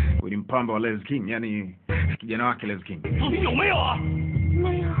 Dani, huyu ni mpamba wa Les King, yani kijana wake Les King. 到底有没有啊？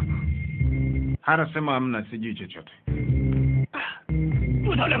 没有。 Anasema hamna, sijui chochote.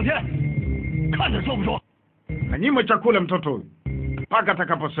 问他2天，看他说不说。 Anyimwe chakula mtoto huyu mpaka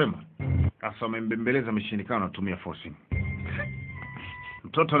atakaposema. Sasa amembembeleza, ameshindikana, anatumia forcing.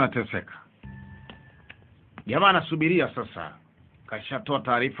 Mtoto anateseka. Jamaa anasubiria sasa. Kashatoa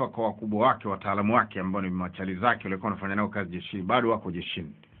taarifa kwa wakubwa wake, wataalamu wake ambao ni machali zake walikuwa wanafanya nao kazi jeshini, bado wako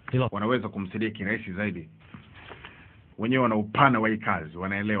jeshini. Wanaweza kumsaidia kirahisi zaidi. Wenyewe wana upana wa hii kazi,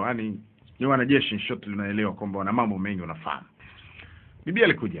 wanaelewa. Yaani ni wanajeshi shot linaelewa kwamba wana mambo mengi wanafahamu. Bibi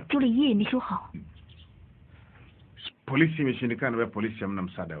alikuja. 住了1夜没修好。 Polisi imeshindikana, wewe polisi hamna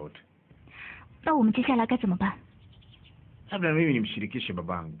msaada wote. 那我们接下来该怎么办？ Labda mimi nimshirikishe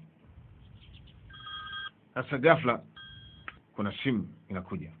babangu. Sasa ghafla kuna simu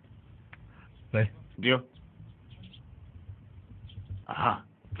inakuja. 喂， Ndio. Aha.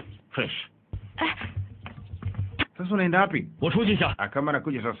 Fresh. 哎， Sasa unaenda wapi? 我出去一下。 Kama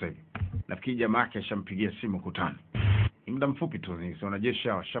anakuja sasa hivi. Nafikiri jamaa yake ashampigia simu kutana. Ni muda mfupi tu, ni wanajeshi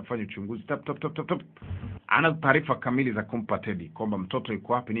hao washafanya uchunguzi tap. Ana taarifa kamili za kumpa Teddy kwamba mtoto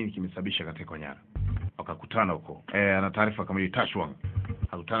yuko wapi, nini kimesababisha katika nyara. Wakakutana huko. Ana taarifa kamili Tashwang.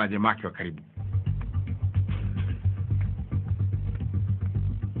 Akutana jamaa yake wa karibu.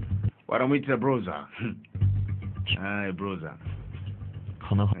 Wanamuita brother. Brother.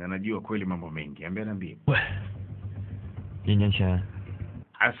 可能 Anajua kweli mambo mengi. Niambie. 喂，1年前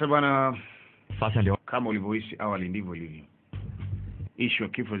Asa bwana, 发现刘 kama ulivyoishi awali ndivyo ilivyo. Ishu ya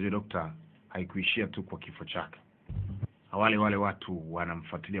kifo cha dokta haikuishia tu kwa kifo chake. Wale watu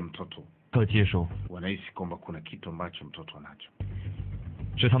wanamfuatilia mtoto, 的技术 wanahisi kwamba kuna kitu ambacho mtoto anacho.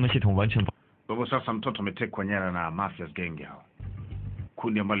 是他们系统完全 Kwa hivyo sasa mtoto ametekwa nyara na mafias genge hao.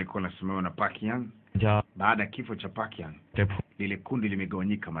 Kundi ambalo lilikuwa linasimamiwa na Park Yang. 家 Baada ya kifo cha Park Yang, 这铺 lile kundi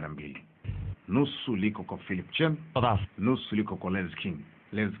limegawanyika mara mbili. Nusu liko kwa Philip Chen, 到大 nusu liko kwa Les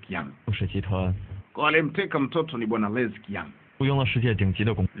Yang. 富士集团 Kwa alimteka mtoto ni bwana Les Yang 雇佣了世界顶级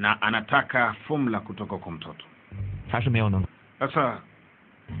的工， na anataka formula kutoka kwa mtoto. 还是没有能 Sasa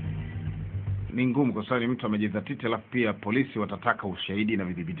ni ngumu kwa sababu ni mtu amejidhatiti, alafu pia polisi watataka ushahidi na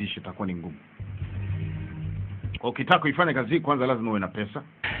vidhibitisho, itakuwa ni ngumu. Kwa ukitaka kuifanya kazi hii kwanza lazima uwe na pesa.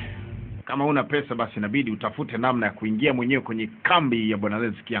 Kama una pesa basi inabidi utafute namna ya kuingia mwenyewe kwenye kambi ya bwana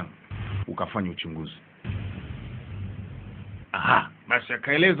Les Yang ukafanya uchunguzi. Aha, basi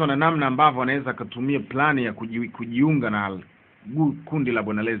akaelezwa na namna ambavyo anaweza kutumia plani ya kujiunga na kundi la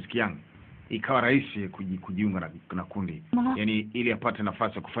bwana Les Yang. Ikawa rahisi kujiunga na kundi. Yaani ili apate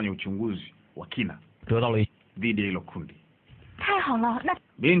nafasi ya kufanya uchunguzi wa kina 得到了一 dhidi ya hilo kundi. 太好了，那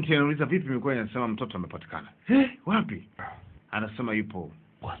Binti anauliza vipi, imekuwa inasema mtoto amepatikana. Wapi? Anasema yupo.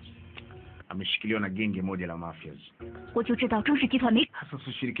 Ameshikiliwa na genge moja la mafias. 我就知道正式集团没。 Sasa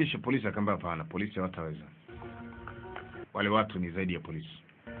usishirikishe polisi, akamwambia hapana, polisi hawataweza. Wale watu ni zaidi ya polisi.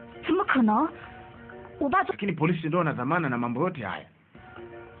 怎么可能？我爸做 Lakini polisi ndio wana dhamana na mambo yote haya.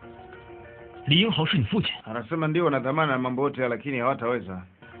 李英豪是你父亲， Anasema ndio wana dhamana na mambo yote haya, lakini hawataweza.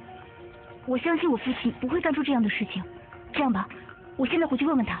 我相信我父亲不会干出这样的事情。这样吧，我现在回去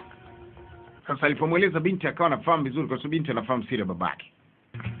问问他。 Sasa alipomweleza binti akawa anafahamu vizuri, kwa sababu binti anafahamu siri ya babake.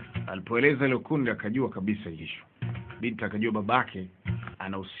 Alipoeleza ile kundi akajua kabisa ishu. Binti akajua babake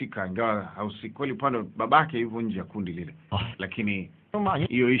anahusika, ingawa hahusiki kweli, upande babake yuko nje ya kundi lile. Lakini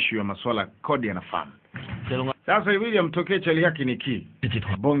hiyo ishu ya masuala kodi anafahamu. Sasa hivi amtokee chali yake ni ki.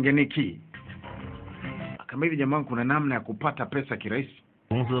 Bonge ni ki. Kama hivi jamani, kuna namna ya kupata pesa kirahisi?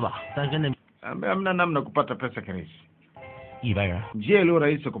 公司吧，但跟那 Hamna namna ya kupata pesa kirahisi. 100人， Njia iliyo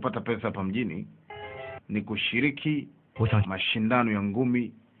rahisi ya kupata pesa hapa mjini ni kushiriki 我想 mashindano ya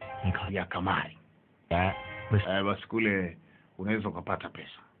ngumi 你看， ya kamari. 哎，不是 Basi kule unaweza ukapata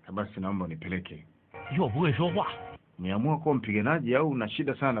pesa. Basi naomba unipeleke. 又不会说话， Niamua kuwa mpiganaji au una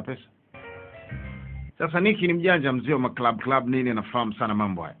shida sana na pesa? Sasa Niki ni mjanja mzee wa club nini, anafahamu sana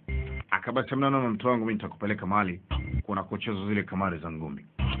mambo haya. Akabasi mnaona mtu wangu, mimi nitakupeleka mahali kuna kucheza zile kamari za ngumi.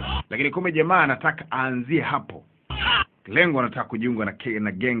 Lakini kumbe jamaa anataka aanzie hapo. Lengo anataka kujiunga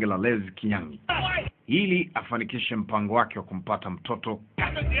na genge la Les Yang ili afanikishe mpango wake wa kumpata mtoto,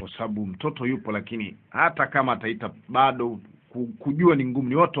 kwa sababu mtoto yupo, lakini hata kama ataita bado kujua ni ngumu.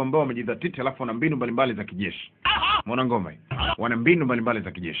 Ni watu ambao wamejidhatiti, alafu wana mbinu mbalimbali za kijeshi. Muona ngoma hii? Wana mbinu mbalimbali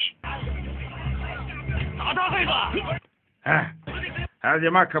za kijeshi.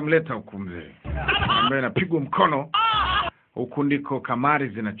 Jamaa kamleta huku mzee ambaye anapigwa mkono Huku ndiko kamari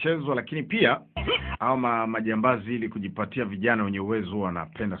zinachezwa, lakini pia au majambazi ili kujipatia vijana wenye uwezo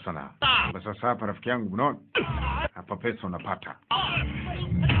wanapenda sana. Kwa sasa hapa rafiki yangu unaona? Hapa pesa unapata.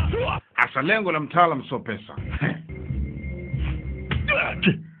 Hasa lengo la mtaalamu sio pesa.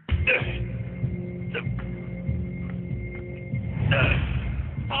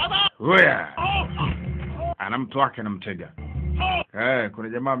 Wewe ana mtu wake anamtega. Kuna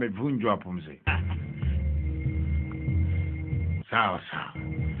jamaa amevunjwa hapo mzee. Sawa sawa.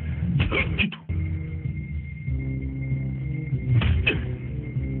 Kitu.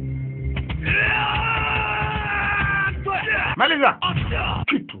 Maliza.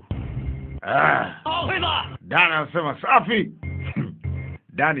 Kitu. Dana anasema safi.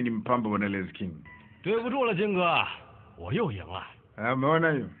 Dani ni mpambe wa Nelez King. 对不住了，金哥，我又赢了。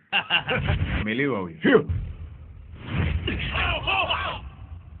 Ameona hiyo. Ameliwa huyo. Hiyo.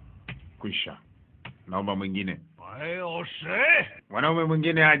 Kwisha. Naomba mwingine. 还有谁？ Mwanaume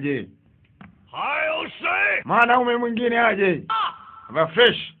mwingine aje. 还有谁？ Mwanaume mwingine aje. Aba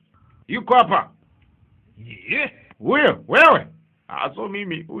fresh. Yuko hapa. 你 Huyo, wewe. So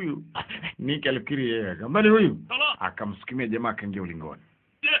mimi huyu. Niki alifikiri yeye. Kama ni huyu. Akamsikimia jamaa akaingia ulingoni.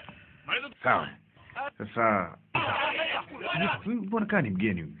 Sawa. Sasa mbona kani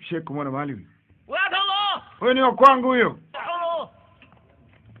mgeni huyu? Sheikh kumwona mahali huyu. Huyo ni wa kwangu huyo.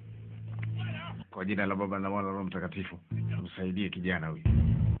 Kwa jina la Baba na Mwana na Roho Mtakatifu, msaidie kijana huyu.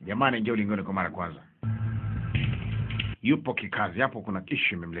 Jamaa anaingia ulingoni kwa mara kwanza. Yupo kikazi hapo, kuna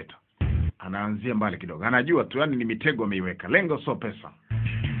issue imemleta. Anaanzia mbali kidogo. Anajua tu yani ni mitego ameiweka. Lengo sio pesa.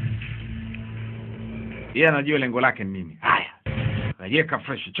 Yeye anajua lengo lake ni nini. Haya. Rejeka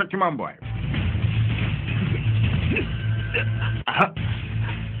fresh. Cheki mambo hayo. Aha.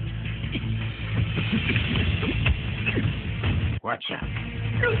 Wacha.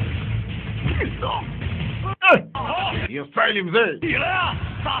 Hiyo style mzee.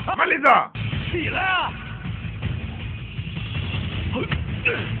 Maliza.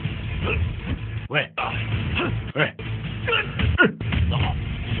 We.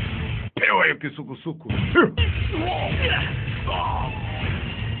 Pewa hiyo kisukusuku.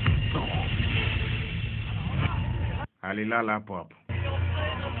 Alilala hapo hapo.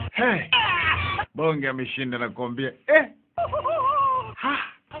 Hey. Bonge ameshinda na kuambia ha.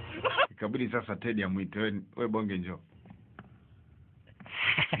 Ikabidi sasa Teddy amuite, we bonge njoo.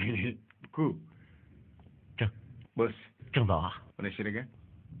 Ku. Boss. 郑总啊， Unashirika?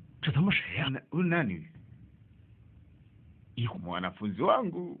 这他妈谁呀？ Huyu nani? Mwanafunzi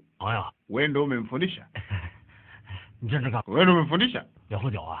wangu. 朋友， Wewe ndio umemfundisha? 你认真干？ Wewe ndio umemfundisha? 要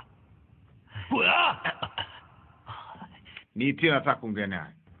喝酒啊？滚啊！ Niitie, nataka kuongea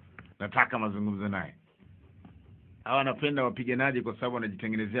naye. Nataka mazungumzo naye. Hawa anapenda wapiganaji kwa sababu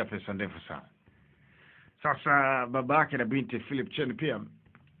wanajitengenezea pesa ndefu sana. Sasa babake na binti Philip Chen pia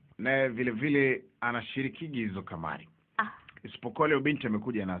naye vile vile anashirikigi hizo kamari. Isipokuwa leo binti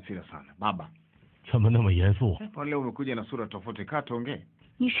amekuja na hasira sana. Baba, 怎么那么严肃？ kwa leo umekuja na sura tofauti, kaa tuongee.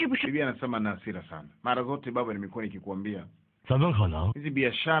 你是不是 Bibi anasema na hasira sana. Mara zote baba nimekuwa nikikuambia 怎么可能 hizi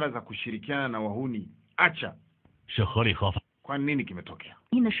biashara za kushirikiana na wahuni acha. 是合理合法？ Kwa nini kimetokea?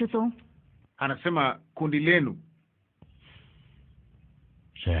 您的失踪？ Anasema kundi lenu,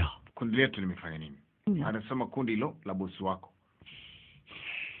 谁呀？ kundi letu limefanya nini? Anasema kundi hilo la bosi wako.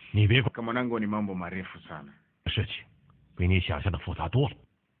 你别管 Kama mwanangu ni mambo marefu sana. 事情，比你想象的复杂多了。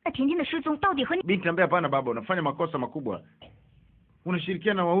 那甜甜的失踪到底和你？ Binti ambia hapana baba, unafanya makosa makubwa.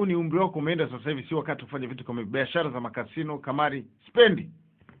 Unashirikiana na wahuni, umri wako umeenda sasa hivi, si wakati ufanye vitu kama biashara za makasino, kamari, spendi.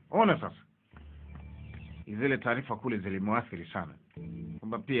 Ona sasa. Zile taarifa kule zilimwathiri sana.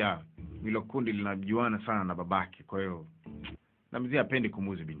 Kwamba pia hilo kundi linajuana sana na babake, kwa hiyo na mzee hapendi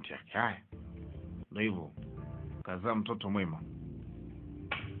kumuuzi binti yake. Haya. Ndio hivyo. Kazaa mtoto mwema.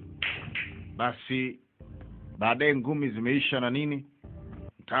 Basi baadaye ngumi zimeisha na nini?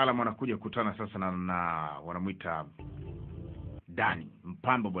 Mtaalamu anakuja kukutana sasa na wanamuita Dani,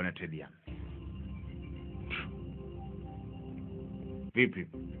 mpambo bwana Teddy. Vipi?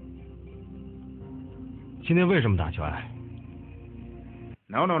 今天为什么打拳？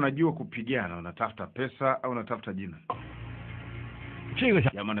 Naona unajua kupigana, unatafuta pesa au unatafuta jina? 这个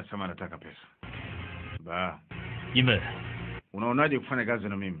想， Jamaa anasema anataka pesa. Ba, 因为 unaonaje kufanya kazi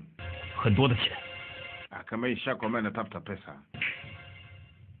na mimi? 很多的钱。 Kama isha kwa mimi natafuta pesa.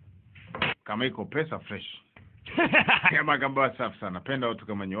 Kama iko pesa fresh. Kama kamba safi sana. Napenda watu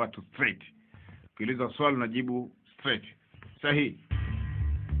kama ni watu straight. Ukiuliza swali unajibu straight. Sahihi.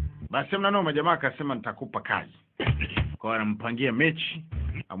 Basi mnanoma jamaa akasema nitakupa kazi. Kwa anampangia mechi,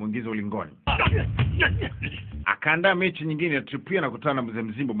 amuingize ulingoni. Akaandaa mechi nyingine ya tripia na kutana na mzee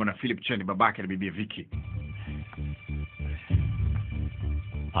mzimbo bwana Philip Chen, babake na bibi Vicky.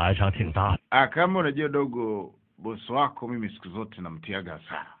 排场挺大。 Kama unajua dogo, bosi wako mimi siku zote namtiaga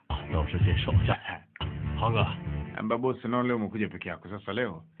sana. 都是这手下。豪哥， Amba bosi, nao leo umekuja peke yako. Sasa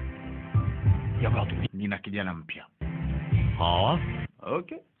leo 要不要赌？ nina kijana mpya. 好啊，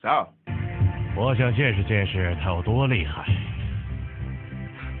 Okay, sawa. 我想见识见识他有多厉害。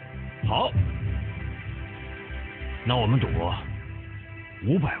好，那我们赌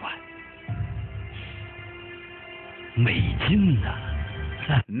500万美金呢。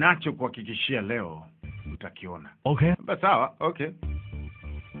Nacho kuhakikishia leo utakiona. OK， Amba sawa, okay.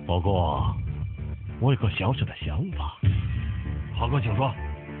 不过我有个小小的想法。豪哥，请说。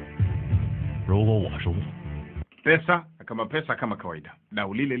如果我输， Pesa kama kawaida.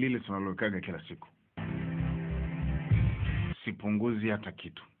 Dau lile lile tunalokaga kila siku. Sipunguzi hata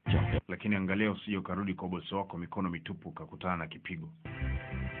kitu. Lakini angalia usije ukarudi kwa bosi wako mikono mitupu ukakutana na kipigo.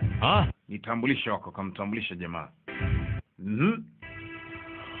 Nitambulishe wako kamtambulisha jamaa.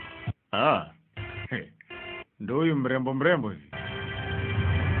 Ndio huyu mrembo hivi.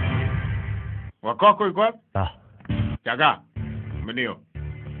 Wako yuko wapi? Chaga. Mndio.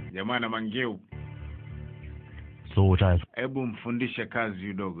 Jamaa na mangeu. 速战 Hebu mfundishe kazi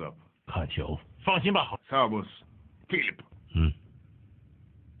udogo hapo. 看球。放心吧。 Sawa boss. Philip.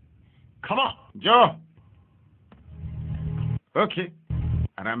 Come on. Njoo. Okay.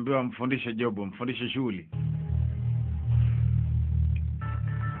 Anaambiwa mfundishe jobo, mfundishe shughuli.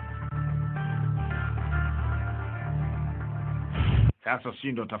 Sasa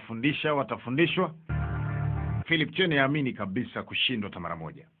si ndo watafundishwa. Philip Chene yaamini kabisa kushindwa hata mara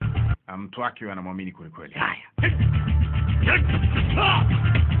moja. Mtu wake anamwamini kweli kweli. Haya.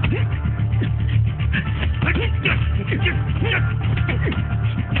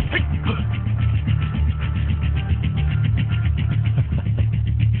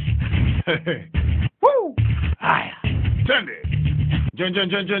 Woo! Haya. Twende.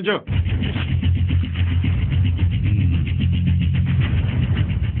 Njoo.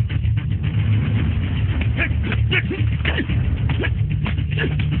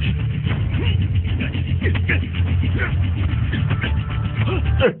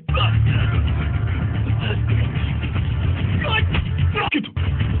 Kitu.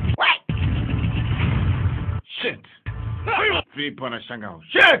 Shit. Vipo na shangao.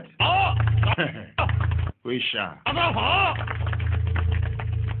 Shit. Wisha.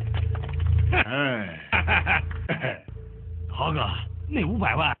 Haga, 那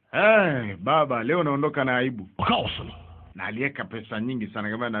500万。 Baba, leo naondoka na aibu. 我告诉你， Na aliweka pesa nyingi sana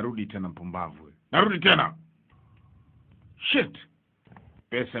kama narudi tena mpumbavu. Narudi tena. Shit.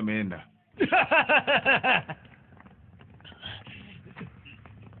 Pesa imeenda.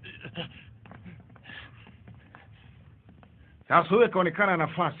 Sasa huyo kaonekana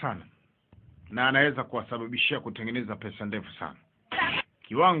anafaa sana. Na anaweza kuwasababishia kutengeneza pesa ndefu sana.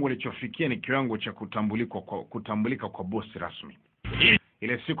 Kiwango alichofikia ni kiwango cha kutambulika kwa bosi rasmi.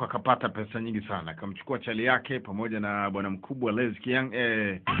 Ile siku akapata pesa nyingi sana. Akamchukua chali yake pamoja na bwana mkubwa Les Kiang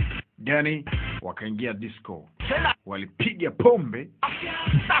Danny, wakaingia disco. Walipiga pombe.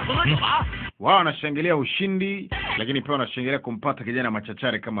 Wao wanashangilia ushindi, lakini pia wanashangilia kumpata kijana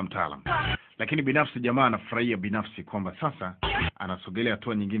machachari kama mtaalamu. Lakini binafsi jamaa anafurahia binafsi kwamba sasa anasogelea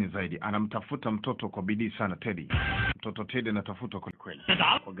hatua nyingine zaidi. Anamtafuta mtoto kwa bidii sana Teddy. Mtoto Teddy anatafutwa kwa kweli.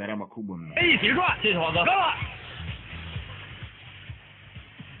 Kwa gharama kubwa mno. 一起赚，谢谢华哥。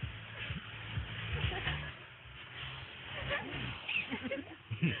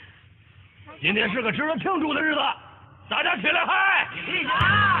今天是个值得庆祝的日子，大家起来嗨！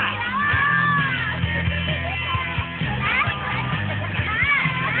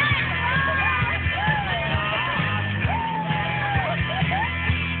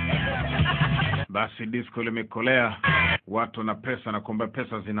 Basi disco limekolea, watu na pesa na kwamba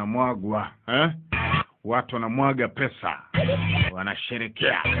pesa zinamwagwa, watu wanamwaga pesa,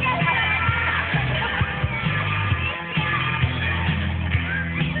 wanasherekea.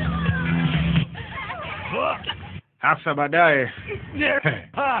 Hasa baadaye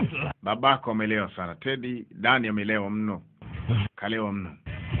babako amelewa sana. Teddy Dani amelewa mno, kalewa mno,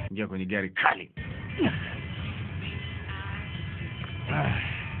 ingia kwenye gari kali.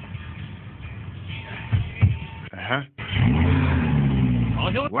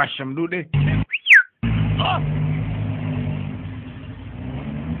 Washa mdude.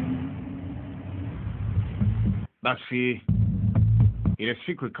 Basi ile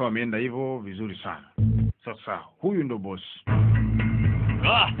siku ikawa imeenda hivyo vizuri sana. Sasa huyu ndo boss.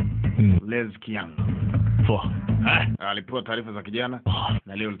 Les Kiang. Alipewa taarifa za kijana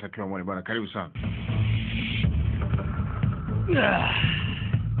na leo litakiwa mwone bwana. Karibu sana.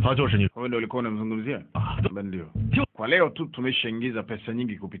 Huyu ndo ulikuwa unamzungumzia? Ndio. Kwa leo tu tumeshaingiza pesa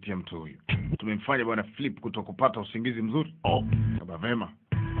nyingi kupitia mtu huyu. Tumemfanya bwana Philip kutokupata usingizi mzuri. Kaba vema.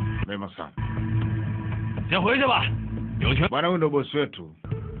 Vema sana. Bwana huyu ndo bosi wetu.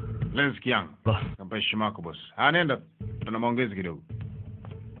 Lenski yangu. Kampa heshima yako bosi. Nenda. Tuna maongezi kidogo.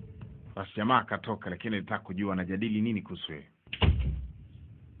 Basi jamaa akatoka, lakini nilitaka kujua anajadili nini kuhusu yeye.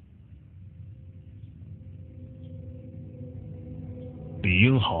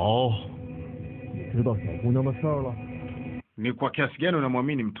 Ni kwa kiasi gani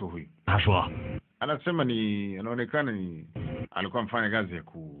unamwamini mtu huyu? Anasema anaonekana alikuwa mfanya kazi ya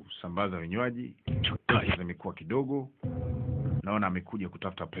kusambaza vinywaji, kazi imekuwa kidogo. Naona amekuja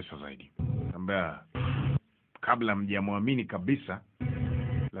kutafuta pesa zaidi. Ambia kabla mjamwamini kabisa,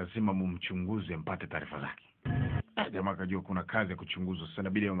 lazima mumchunguze mpate taarifa zake. Jamaa kajua kuna kazi ya kuchunguzwa, sasa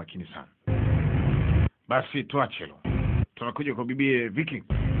inabidi awe makini sana. Basi tuache hilo. Tunakuja kwa bibi Vicky.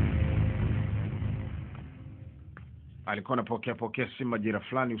 Alikuwa anapokea simu majira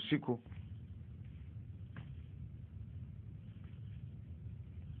fulani usiku.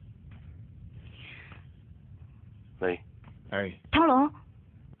 Hey. Hey. 长龙。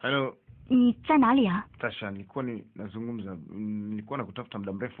 Hello. 你在哪里啊？ Tasha, nilikuwa nakutafuta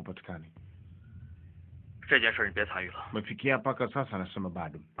muda mrefu upatikane. 这件事你别参与了。 Umefikia mpaka sasa? Anasema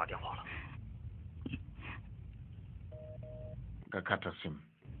bado. 打电话了。 Kakata simu.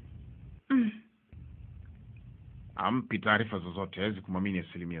 Mm. Ampi taarifa zozote, hawezi kumwamini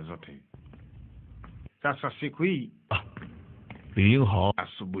asilimia zote. Sasa siku hii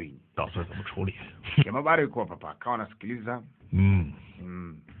asubuhi jamaa bado yuko hapa, akawa anasikiliza.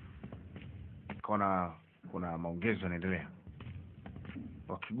 Kuna maongezi yanaendelea.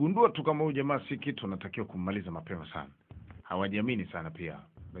 Wakigundua tu kama huyu jamaa si kitu, anatakiwa kummaliza mapema sana. Hawajiamini sana pia.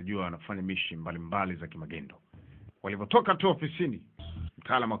 Unajua wanafanya mishi mbalimbali za kimagendo. Walipotoka tu ofisini,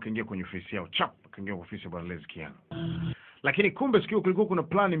 mtaalamu akaingia kwenye ofisi yao, akaingia kwa ofisi ya bwana Lezi Kiang. Lakini kumbe sikio kulikuwa kuna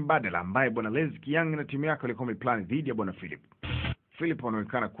plani mbadala ambaye bwana Lezi Kiang na timu yake walikuwa wameplani dhidi ya bwana Philip. Philip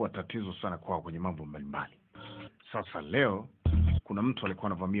anaonekana kuwa tatizo sana kwao kwenye mambo mbalimbali. Sasa leo kuna mtu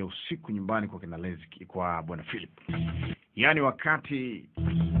alikuwa anavamia usiku nyumbani kwa kina Lezi, kwa bwana Philip. Yaani wakati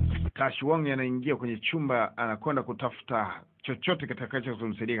Tashiwang anaingia kwenye chumba, anakwenda kutafuta chochote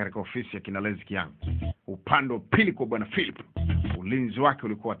kitakachomsaidia katika ofisi ya kina Lezi Kiang. Upande wa pili kwa bwana Philip, ulinzi wake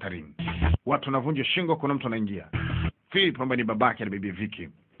ulikuwa hatarini. Watu wanavunja shingo, kuna mtu anaingia. Philip ambaye ni babake na bibi Vicky.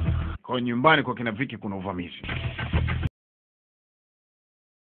 Kwa nyumbani kwa kina Vicky kuna uvamizi.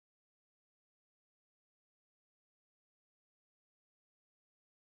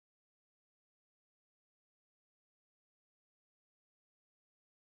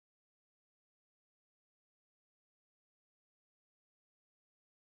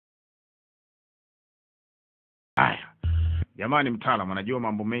 Jamani, mtaalamu anajua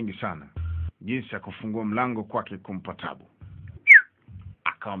mambo mengi sana. Jinsi ya kufungua mlango kwake kumpa tabu.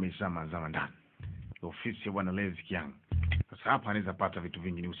 Akawa amezama ndani ofisi ya bwana Lezi Kiang. Sasa hapa anaweza pata vitu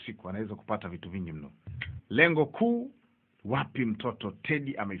vingi, ni usiku, anaweza kupata vitu vingi mno. Lengo kuu, wapi mtoto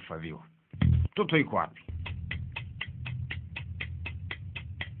Teddy amehifadhiwa? Mtoto yuko wapi?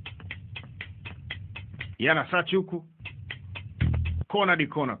 Yana search huku kona di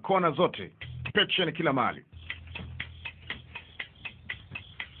kona zote, pecha kila mahali.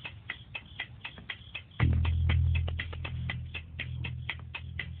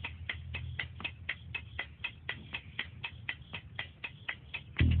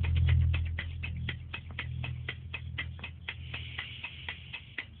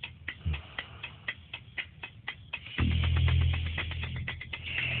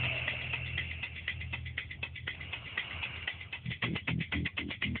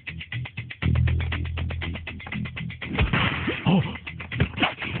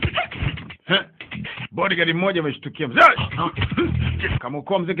 Bodyguard mmoja ameshtukia mzee. Kama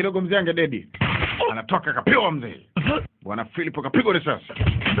uko mzee kidogo, mzee angededi. Anatoka kapewa mzee. Bwana Philip akapigwa risasi.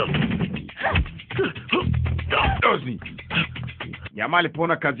 Dozi. Jamaa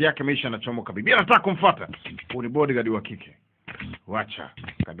alipoona kazi yake imeisha, anachomoka. Bibi anataka kumfuata. Huyu ni bodyguard wa kike. Wacha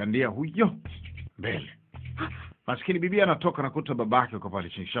kadandia huyo mbele. Maskini bibi anatoka, nakuta babake yuko pale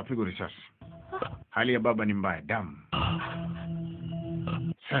chini, shapigwa risasi. Hali ya baba ni mbaya, damu.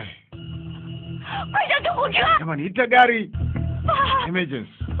 Jamani, ita gari.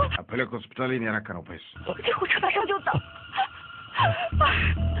 Emergency. Apeleke hospitalini haraka na upesi.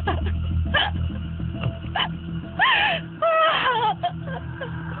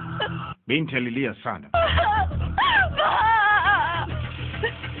 Binti alilia sana.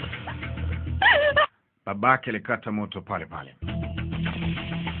 Babake alikata moto pale pale.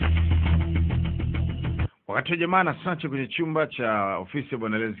 Wakati jamaa anasacha kwenye chumba cha ofisi ya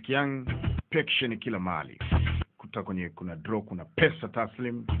bwana Lezi Kiang, inspection kila mahali. Kuta kwenye kuna draw, kuna pesa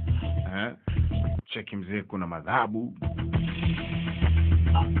taslim. Cheki mzee, kuna madhabu.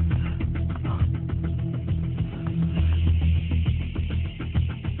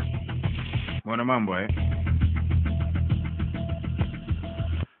 Mwana mambo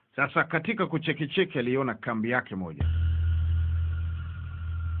Sasa katika kucheki aliona kambi yake moja.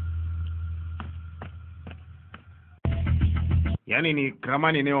 Yaani ni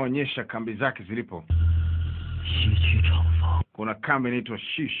ramani inayoonyesha kambi zake zilipo. Kuna kambi inaitwa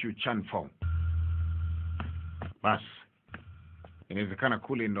Shishu Chanfong. Bas. Inawezekana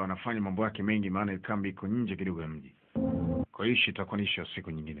kule ndo anafanya mambo yake mengi, maana kambi iko nje kidogo ya mji. Kwa hiyo itakuwa ni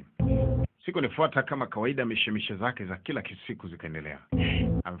siku nyingine. Siku inafuata kama kawaida mishemishe zake za kila siku zikaendelea.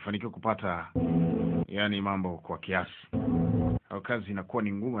 Amefanikiwa kupata yani mambo kwa kiasi. Au kazi inakuwa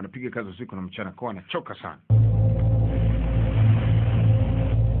ni ngumu, anapiga kazi usiku na mchana, kwa anachoka sana.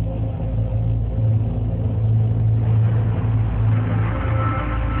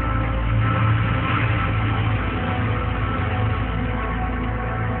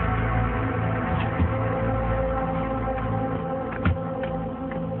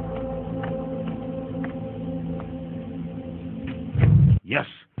 Yes.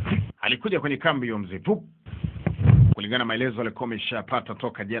 Alikuja kwenye kambi ya mzee Vup. Kulingana maelezo alikuwa ameshapata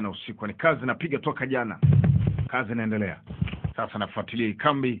toka jana usiku. Ni kazi napiga toka jana. Kazi inaendelea. Sasa nafuatilia hii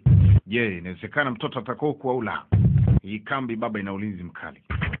kambi. Je, inawezekana mtoto atakuwa huko au la? Hii kambi baba ina ulinzi mkali.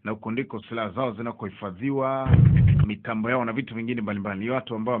 Na huko ndiko silaha zao zinakohifadhiwa, mitambo yao na vitu vingine mbalimbali. Ni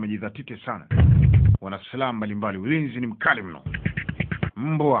watu ambao wamejidhatiti sana. Wana silaha mbalimbali. Ulinzi ni mkali mno.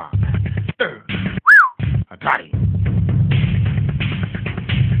 Mbwa. Hatari.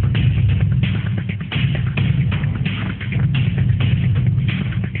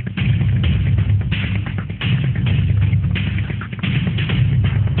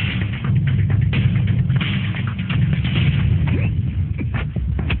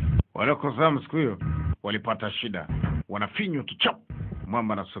 Walikozama siku hiyo walipata shida. Wanafinywa tu chap.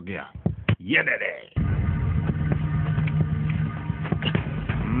 Mwamba anasogea. Yedede.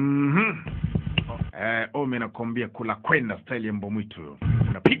 Ome nakwambia kula kwenda style ya mbwa mwitu.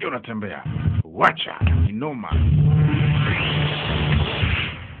 Unapiga unatembea. Wacha ni noma.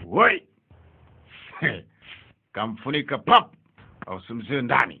 Woi. Kamfunika pap au simzie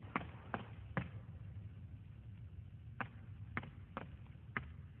ndani.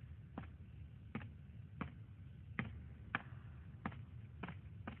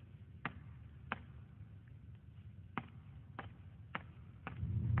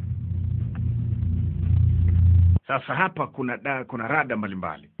 Sasa hapa kuna rada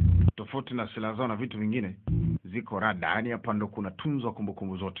mbalimbali. Tofauti na silaha zao na vitu vingine, ziko rada. Yaani hapa ndo kuna tunzwa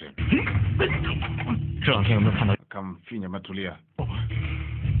kumbukumbu zote. Kamfinya matulia.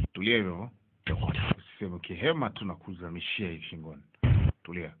 Tulia hivyo. Usiseme kihema tunakuzamishia hivi shingoni.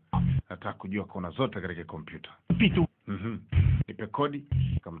 Tulia. Nataka kujua kona zote katika kompyuta. Nipe kodi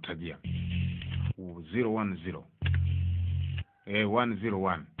kamtajia. 010.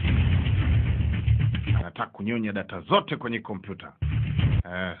 101. Anataka kunyonya data zote kwenye kompyuta.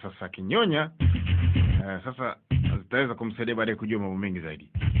 Sasa kinyonya sasa zitaweza kumsaidia baadaye kujua mambo mengi zaidi.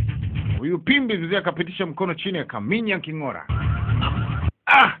 Huyu pimbi vizee akapitisha mkono chini akaminya kingora.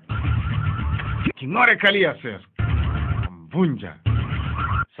 Kingora kalia sasa. Mvunja.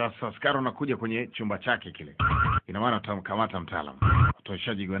 Sasa askari anakuja kwenye chumba chake kile. Ina maana utamkamata mtaalamu.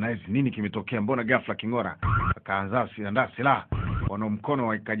 Watoshaji organize nini kimetokea, mbona ghafla kingora akaanza silaha. Wana mkono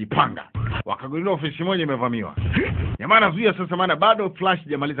wakajipanga. Wakagundua ofisi moja imevamiwa. Jamaa zuia sasa, maana bado flash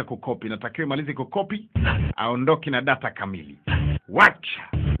jamaliza kukopi. Natakiwa malize kukopi aondoke na data kamili. Wacha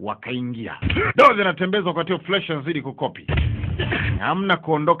wakaingia. Dozi zinatembezwa kwa hiyo flash nzidi kukopi. Hamna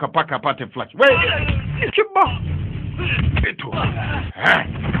kuondoka paka apate flash. Wewe kiba. Pitu.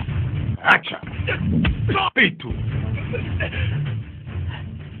 Acha. Pitu.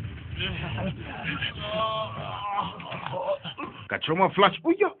 Kachoma flash.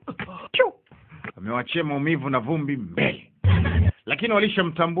 Uyo. Amewachia maumivu na vumbi mbele. Lakini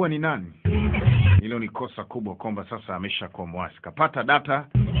walishamtambua ni nani. Hilo ni kosa kubwa kwamba sasa ameshakuwa mwasi. Kapata data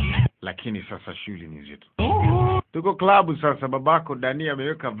lakini sasa shughuli ni nzito. Tuko klabu sasa, babako Dani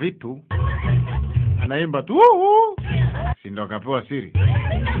ameweka vitu. Anaimba tu. Si ndo kapewa siri.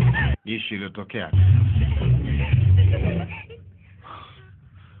 Dishi iliyotokea.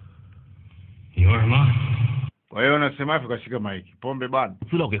 Yorma. Kwa hiyo unasema hivi kashika maiki. Pombe bado.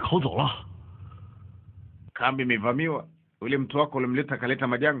 Kambi imevamiwa. Ule mtu wako ulimleta kaleta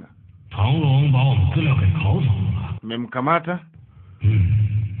majanga. Mmemkamata?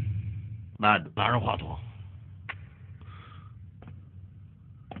 Bado.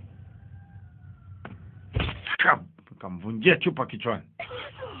 Kamvunjia chupa kichwani.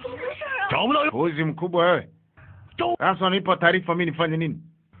 找不到有 Uzi mkubwa wewe. Sasa nipo taarifa mimi nifanye nini?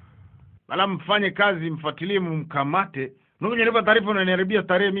 Bala mfanye kazi, mfuatilie, mkamate. Ngoja nipa taarifa unaniharibia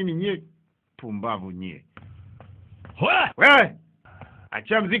tarehe mimi nyie. Pumbavu nyie. 回来， Wewe.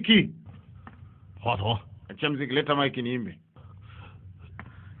 Acha mziki. 话筒， Acha mziki, leta mic niimbe.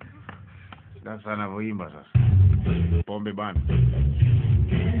 Sasa anavyoimba sasa. Pombe bana.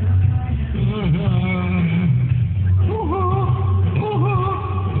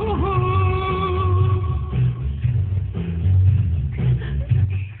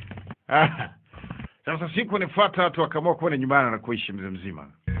 Sasa siku nifuata watu wakaamua kuona nyumbani na kuishi mzee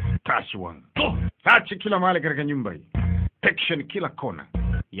mzima. Tashi wangu. Tachi kila mahali katika nyumba hii. Protection kila kona.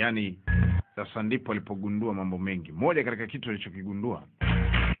 Yaani sasa ndipo alipogundua mambo mengi. Moja katika kitu alichokigundua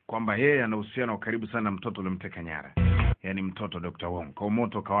kwamba yeye ana uhusiano wa karibu sana na mtoto ulimteka nyara. Yaani mtoto Dr. Wong. Kwa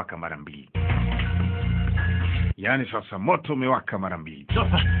moto kawaka mara mbili. Yaani sasa moto umewaka mara mbili.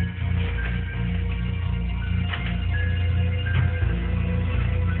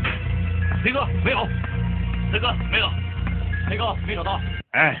 飞哥没有，飞哥没有，飞哥没找到，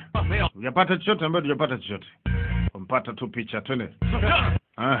 没有， Hujapata chochote ambayo hujapata chochote. Umpata tu picha twende.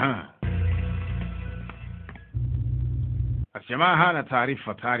 Aha. Jamaa hana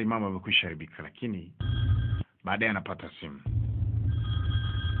taarifa, tayari mama amekwisha haribika, lakini baadaye anapata simu.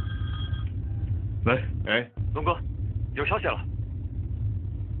 喂， 龙哥，有消息了，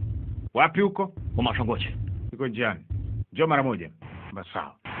 Wapi huko? 我马上过去。 Niko njiani. Njoo mara moja. Basi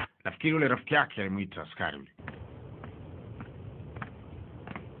sawa. Nafikiri yule rafiki yake alimuita askari yule.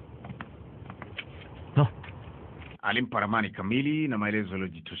 走， Alimpa ramani kamili na maelezo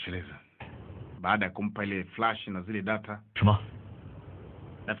yaliyojitosheleza. Baada ya kumpa ile flash na zile data, 什么？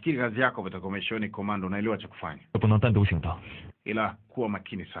 nafikiri kazi yako itakomeshoni komando, unaelewa cha kufanya. 不能单独行动， Ila kuwa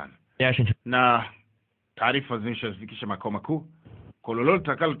makini sana. 恋爱申请 Na taarifa zimeshafikisha makao makuu. Kwa lolote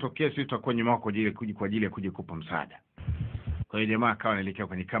litakalotokea sisi tutakuwa nyuma yako kwa ajili ya kuja kukupa msaada. Kwa hiyo jamaa akawa anaelekea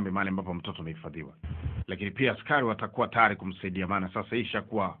kwenye kambi mahali ambapo mtoto amehifadhiwa. Lakini pia askari watakuwa tayari kumsaidia, maana sasa hii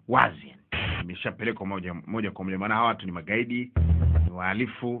ishakuwa wazi. Imeshapelekwa moja kwa moja, maana hawa watu ni magaidi, ni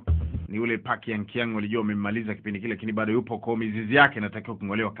wahalifu, ni ule paki Yankiang walijua wamemmaliza kipindi kile, lakini bado yupo kwa mizizi yake, inatakiwa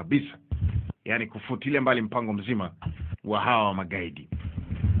kungolewa kabisa. Yaani kufutilia mbali mpango mzima wa hawa magaidi.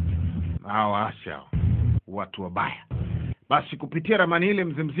 Hawa waasi hao, watu wabaya. Basi kupitia ramani ile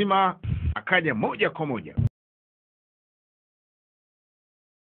mzee mzima akaja moja kwa moja.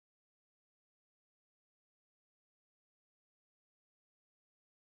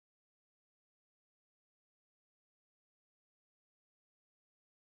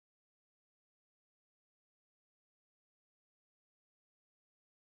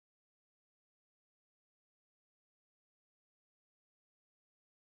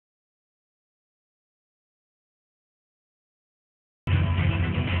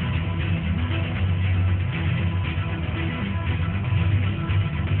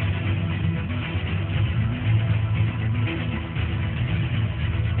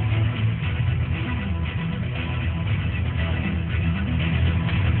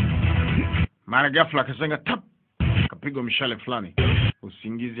 Mara ghafla akasenga tap, kapigwa mshale fulani.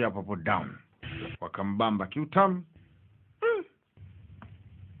 Usingizi hapo down. Wakambamba kiutamu.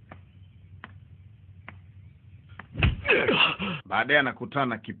 Baadaye anakutana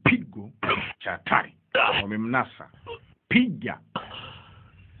na kipigo cha hatari. Wamemnasa. Piga.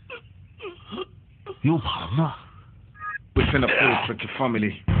 有盘啊！ Witenda full trick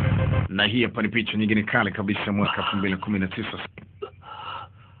family. Na hii hapa ni picha nyingine kale kabisa mwaka 2019.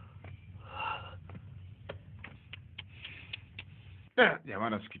 Jamaa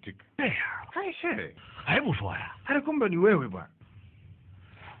nasikitika. Aishe. 还不说呀？ Hata kumbe ni wewe bwana.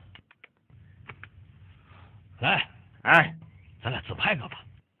 来， Hai, 咱俩自拍个吧。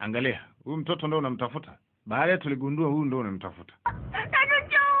 angalia. Huyu mtoto ndio unamtafuta. Baadaye tuligundua huyu ndio unamtafuta. 他说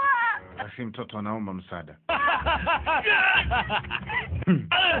救我！ Basi mtoto anaomba msaada.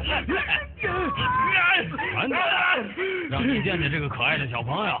 完蛋！让你见见这个可爱的小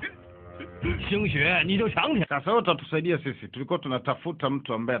朋友，兴许你就想起。 Sasa wewe utatusaidia sisi. Tulikuwa tunatafuta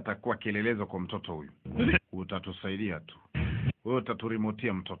mtu ambaye atakuwa kielelezo kwa mtoto huyu. Utatusaidia tu. Wewe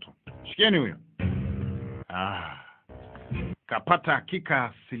utaturimutia mtoto. Shikieni huyo. Kapata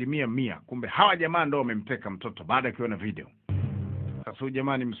hakika 100%. Kumbe hawa jamaa ndio wamemteka mtoto baada ya kuona video. Sasa huyu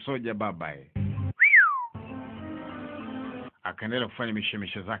jamaa ni msoja babaye. Akaendelea kufanya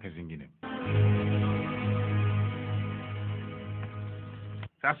mishemishe zake zingine.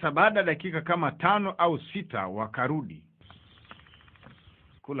 Sasa baada ya dakika kama 5 au 6 wakarudi.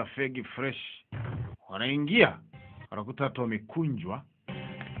 Kula fegi fresh. Wanaingia. Wanakuta watu wamekunjwa.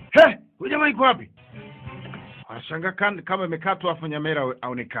 He! Huyu jamaa yuko wapi? Anashangaa kama imekatwa afu Nyamera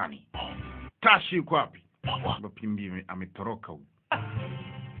aonekani. Tashi yuko wapi? Pimbi ametoroka huyu.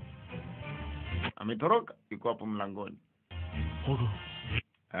 Ametoroka, yuko hapo mlangoni.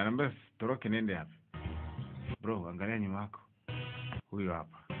 Anambia toroke nende hapa. Bro, angalia nyuma yako. Huyu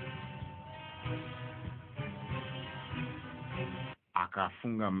hapa.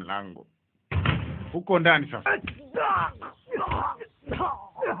 Akafunga mlango. Huko ndani sasa.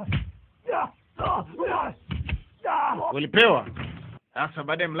 Ulipewa. Sasa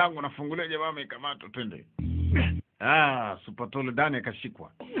baadaye mlango unafunguliwa, jamaa amekamatwa, twende. Supatolo ndani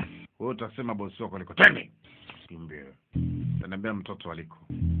akashikwa. Wewe utasema bosi wako aliko, twende. Kimbia. Ananiambia mtoto aliko.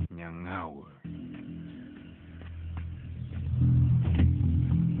 Nyang'au.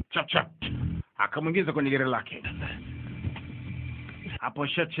 Chap chap. Akamwingiza kwenye gari lake. Hapo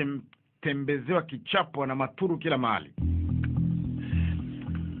tembezewa kichapo na maturu kila mahali.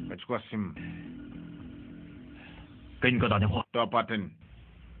 Kachukua simu. 给你哥打电话。 Toa pattern.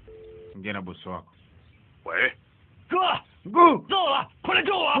 Ingia na bosi wako. 喂， 哥， Mguu! 到了，快来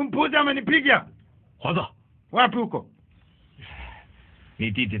救我！ Mpuzi amenipiga. 华子， Wapi huko? 你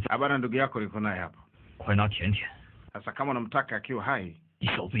弟弟在， Habari ndugu yako liko naye hapa. 快拿甜甜， Sasa kama unamtaka akiwa hai, 你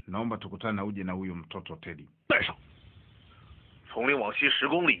小子 naomba tukutane na uje na huyu mtoto Teddy. 带上。 丛林往西10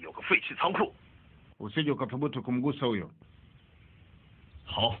公里有个废弃仓库， Usije ukathubutu kumgusa huyo.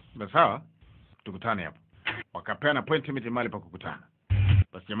 好， Basi sawa? Tukutane hapo. Wakapeana appointment mahali pa kukutana.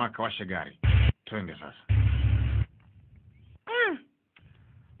 Basi jamaa kawasha gari. Twende sasa.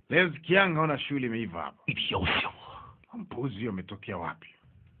 Leo Kianga ona shule imeiva hapa. 你调笑我， Mpuzi huyo umetokea wapi?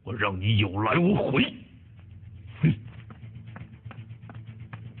 我让你有来无回。哼，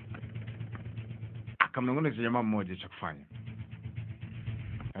 Akamnong'oneza jamaa mmoja cha kufanya.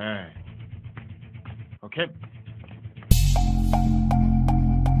 Okay.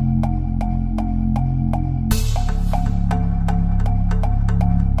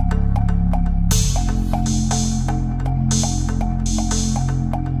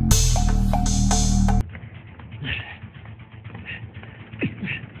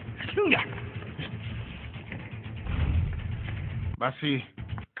 Basi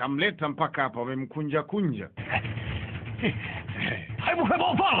kamleta mpaka hapa, wamemkunja kunja. 还不快把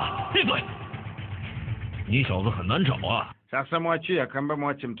我放了！闭嘴！你小子很难找啊！ Sasa mwachie, akaambia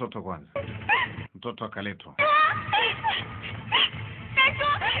mwache mtoto kwanza. Mtoto akaletwa. 大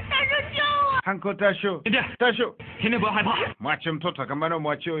叔救我！ Hanko Tasho. 甜甜， Tasho. 甜甜不要害怕， Mwache mtoto, akaambia no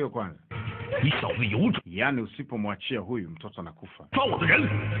mwachie huyo kwanza. 你小子有种 Yaani usipomwachia huyu mtoto anakufa. 抓我的人！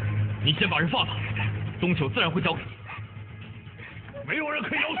你先把人放了，东西我自然会交给你。没有人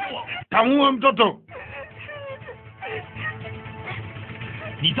可以要求我。 Tamuua mtoto.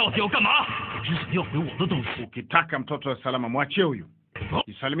 你到底要干嘛？只想要回我的东西。 Ukitaka mtoto wa salama mwachie huyu. 走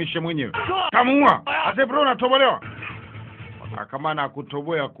Jisalimishe mwenyewe. 哥， Tamuua. Ase bro natobolewa. Akamana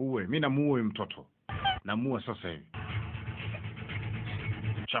akutoboa kuue. Mimi namuua huyu mtoto. Namuua sasa hivi.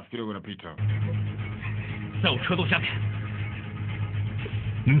 Chafu kidogo napita. 在我车洞下面。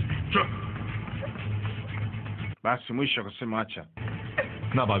是。 Basi mwisho akasema acha.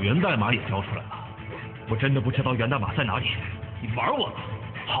 那把源代码也交出来了，我真的不知道源代码在哪里。你玩我了？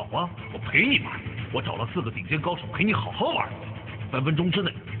好啊，我陪你玩。我找了4个顶尖高手陪你好好玩。3分钟之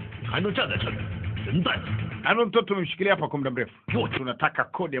内，你还能站在这里。人在此。 Ano mtoto umemshikilia hapa kwa muda mrefu. Tunataka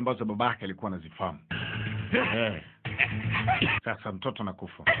kodi ambazo babake alikuwa anazifahamu. Sasa mtoto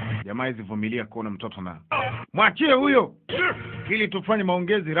anakufa. Jamaa hizi vumilia kuona mtoto na. Mwachie huyo. Ili tufanye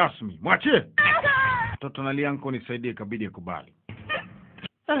maongezi rasmi. Mwachie. Mtoto analia, anko nisaidie, kabidi akubali.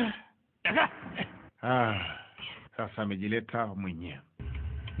 Sasa amejileta mwenyewe.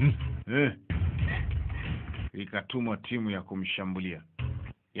 Ikatumwa timu ya kumshambulia.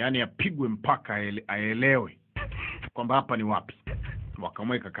 Yaani apigwe mpaka aelewe kwamba hapa ni wapi.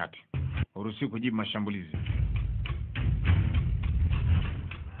 Wakamweka kati. Uruhusi kujibu mashambulizi.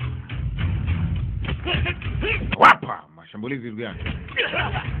 Wapa mashambulizi gani?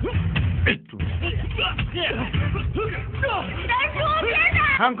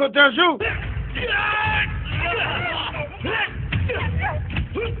 Hanko Tashu.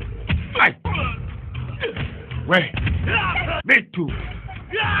 Ai. We. Bitu.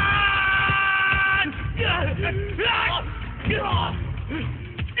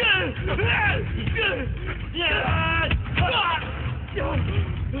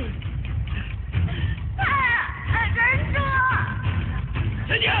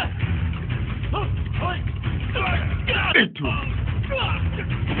 Bitu.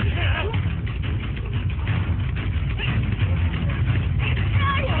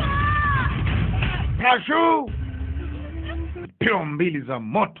 Tashu. Pio mbili za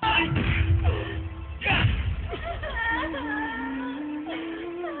moto.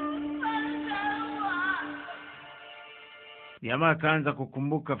 Jamaa akaanza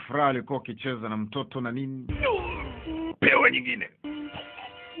kukumbuka furaha alikuwa akicheza na mtoto na nini. Pewa nyingine.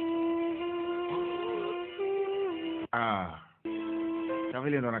 Kama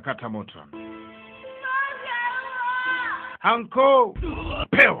vile ndo anakata moto. Hanko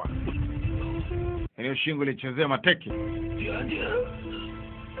pewa. Ile shingo ilichezea mateke.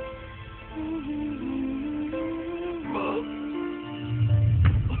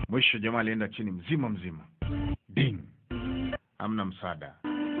 Mwisho jamaa alienda chini mzima. Ding. Hamna msaada.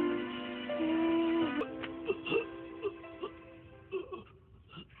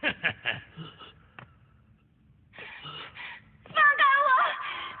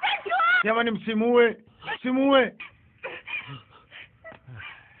 Jamani msimuue. Simuue.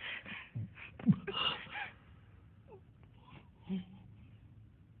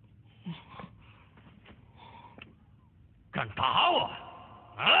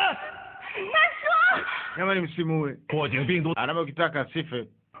 Jamani msimuue. Anama ukitaka sife,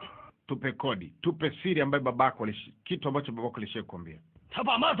 tupe kodi. Tupe siri ambayo babako kitu ambacho babako alishakwambia.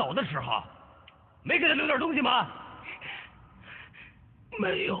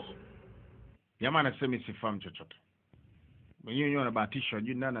 Jamaa anasema sifahamu chochote. Mwenyewe anabahatisha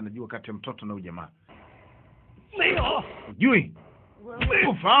ajui nani anajua kati ya mtoto na ujamaa. Ujui?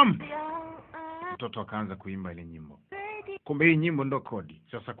 Ufahamu? Mtoto akaanza kuimba ile nyimbo. Kumbe hii nyimbo ndo kodi.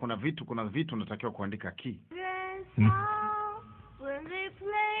 Sasa kuna vitu unatakiwa kuandika key. When they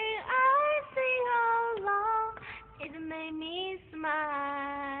play, I sing along. It made me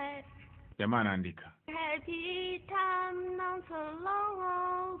smile. Jamaa anaandika. Happy time not so long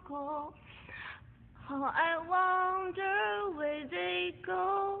ago. Oh, I wonder where they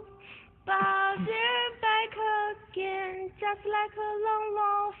go. But they're back again, just like a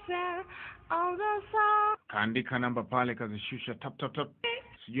long friend on the song. Kaandika namba pale, kazishusha tap.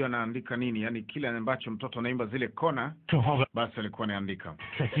 Sijui anaandika nini, yani kile ambacho mtoto anaimba zile kona, basi alikuwa anaandika.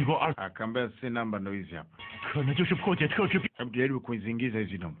 Akaambia si namba ndo hizi hapa. Hebu jaribu kuizingiza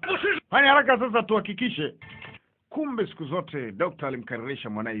hizi namba. Fanya haraka sasa tuhakikishe. Kumbe siku zote daktari alimkaririsha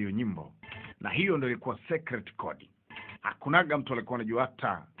mwanae hiyo nyimbo. Na hiyo ndio ilikuwa secret code. Hakunaga mtu alikuwa anajua,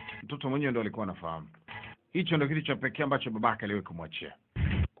 hata mtoto mwenyewe ndio alikuwa anafahamu. Hicho ndio kitu cha pekee ambacho babake aliweka kumwachia.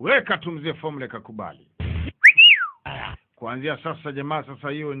 Kuweka tumzie formula kakubali. Kuanzia sasa jamaa, sasa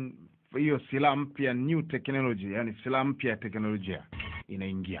hiyo silaha mpya, new technology, yani silaha mpya ya teknolojia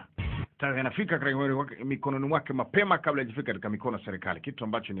inaingia. Tayari inafika katika mikononi mwake mapema kabla hajafika katika mikono ya serikali, kitu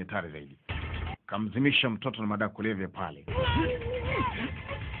ambacho ni hatari zaidi. Kamzimisha mtoto na madawa kulevya pale.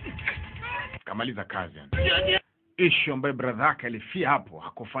 Kamaliza kazi yani. Issue ambayo brother yake alifia hapo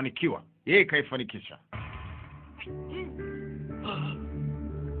hakufanikiwa, yeye kaifanikisha.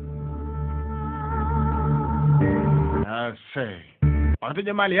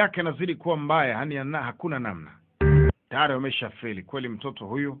 Wakati mali yake nazidi kuwa mbaya, yani hakuna namna. Tayari wameshafeli kweli mtoto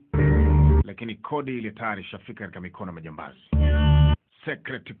huyu, lakini kodi ile tayari shafika katika mikono ya majambazi.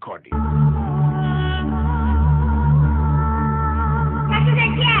 Secret code.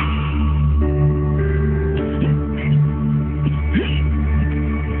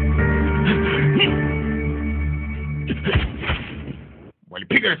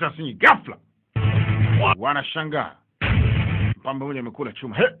 Walipiga risasi nyingi ghafla. Wanashangaa. Mpamba mmoja amekula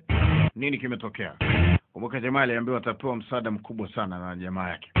chuma. Nini kimetokea? Kumbuka jamaa aliambiwa atapewa msaada mkubwa sana na jamaa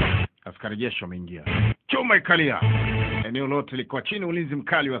yake. Askari jeshi wameingia. Chuma ikalia. Eneo lote liko chini, ulinzi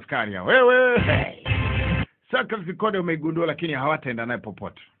mkali wa askari hao. Wewe. Secret code umeigundua, lakini hawataenda naye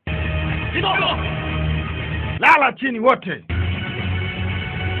popote. Lala chini wote.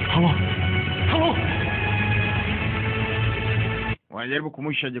 Halo. Wanajaribu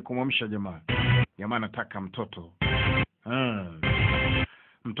kumwamsha jamaa. Jamaa anataka mtoto.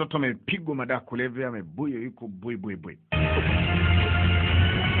 Mtoto amepigwa madawa kulevya, amebuyo yuko bui.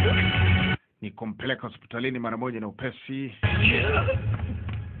 Ni kumpeleka hospitalini mara moja na upesi.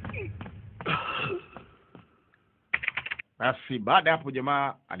 Basi baada hapo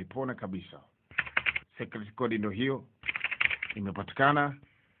jamaa alipona kabisa. Secret code ndio hiyo imepatikana.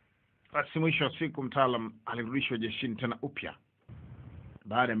 Basi mwisho wa siku mtaalam alirudishwa jeshini tena upya.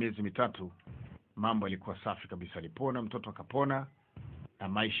 Baada ya miezi 3 mambo yalikuwa safi kabisa, alipona, mtoto akapona na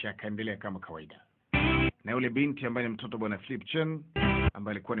maisha yakaendelea kama kawaida. Na yule binti ambaye ni mtoto bwana Flip Chen,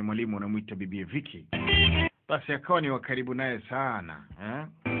 ambaye alikuwa ni mwalimu anamuita bibi Vicky, basi akawa ni wa karibu naye sana,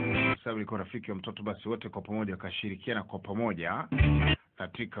 sababu alikuwa rafiki wa mtoto. Basi wote kwa pamoja wakashirikiana kwa pamoja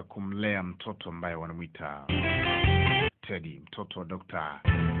katika kumlea mtoto ambaye wanamuita Teddy, mtoto wa Dr.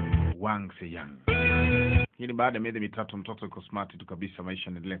 Wang Seyang. Hii ni baada ya miezi 3 mtoto yuko smart tu kabisa, maisha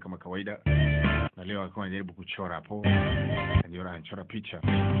yanaendelea kama kawaida. Na leo alikuwa anajaribu kuchora hapo. Anachora picha.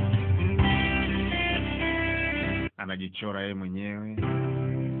 anajichora yeye mwenyewe,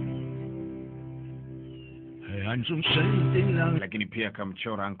 lakini pia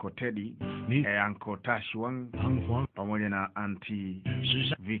akamchora Uncle Teddy, Uncle Tashiwang pamoja na Auntie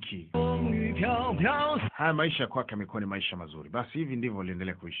Vicky. Haya maisha kwake amekuwa ni maisha mazuri. Basi hivi ndivyo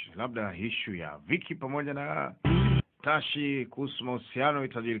aliendelea kuishi. Labda issue ya Vicky pamoja na Tashi kuhusu mahusiano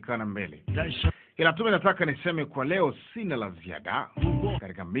itajulikana mbele. Ila tu nataka niseme kwa leo sina la ziada.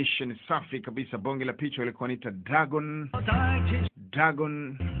 Katika mission safi kabisa, bonge la picha ilikuwa inaitwa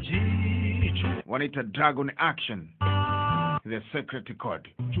wanaita Dragon Action, the secret code.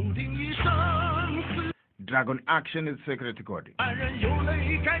 Dragon Action is secret code.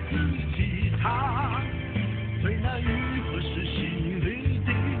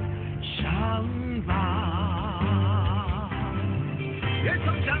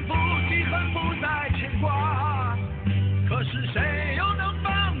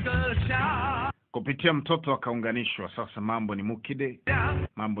 Kupitia mtoto akaunganishwa, sasa mambo ni mukide,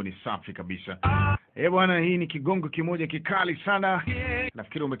 mambo ni safi kabisa. Bwana, hii ni kigongo kimoja kikali sana.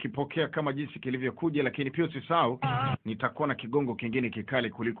 Nafikiri umekipokea kama jinsi kilivyokuja, lakini pia usisahau nitakuwa na kigongo kingine kikali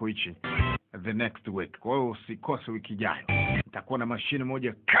kuliko hichi the next week. Kwa hiyo usikose wiki ijayo. Nitakuwa na mashine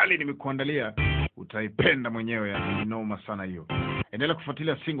moja kali nimekuandalia, utaipenda mwenyewe, yani noma sana hiyo. Endelea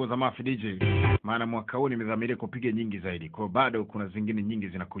kufuatilia single za By DJ, maana mwaka huu nimedhamiria kupiga nyingi zaidi. Kwa bado kuna zingine nyingi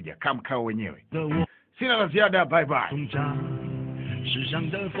zinakuja. Kama kao wenyewe. Sina la ziada, bye bye. 世上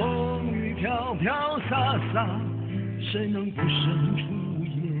的风雨飘飘洒洒，谁能不生出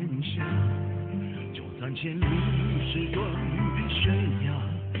炎夏？就算前路是风雨悬崖，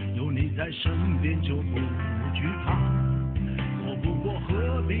有你在身边就不惧怕。躲不过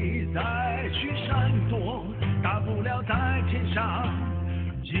何必再去闪躲？大不了在天上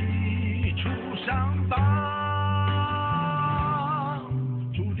记出伤疤。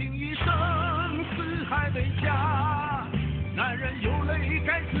注定一生四海为家。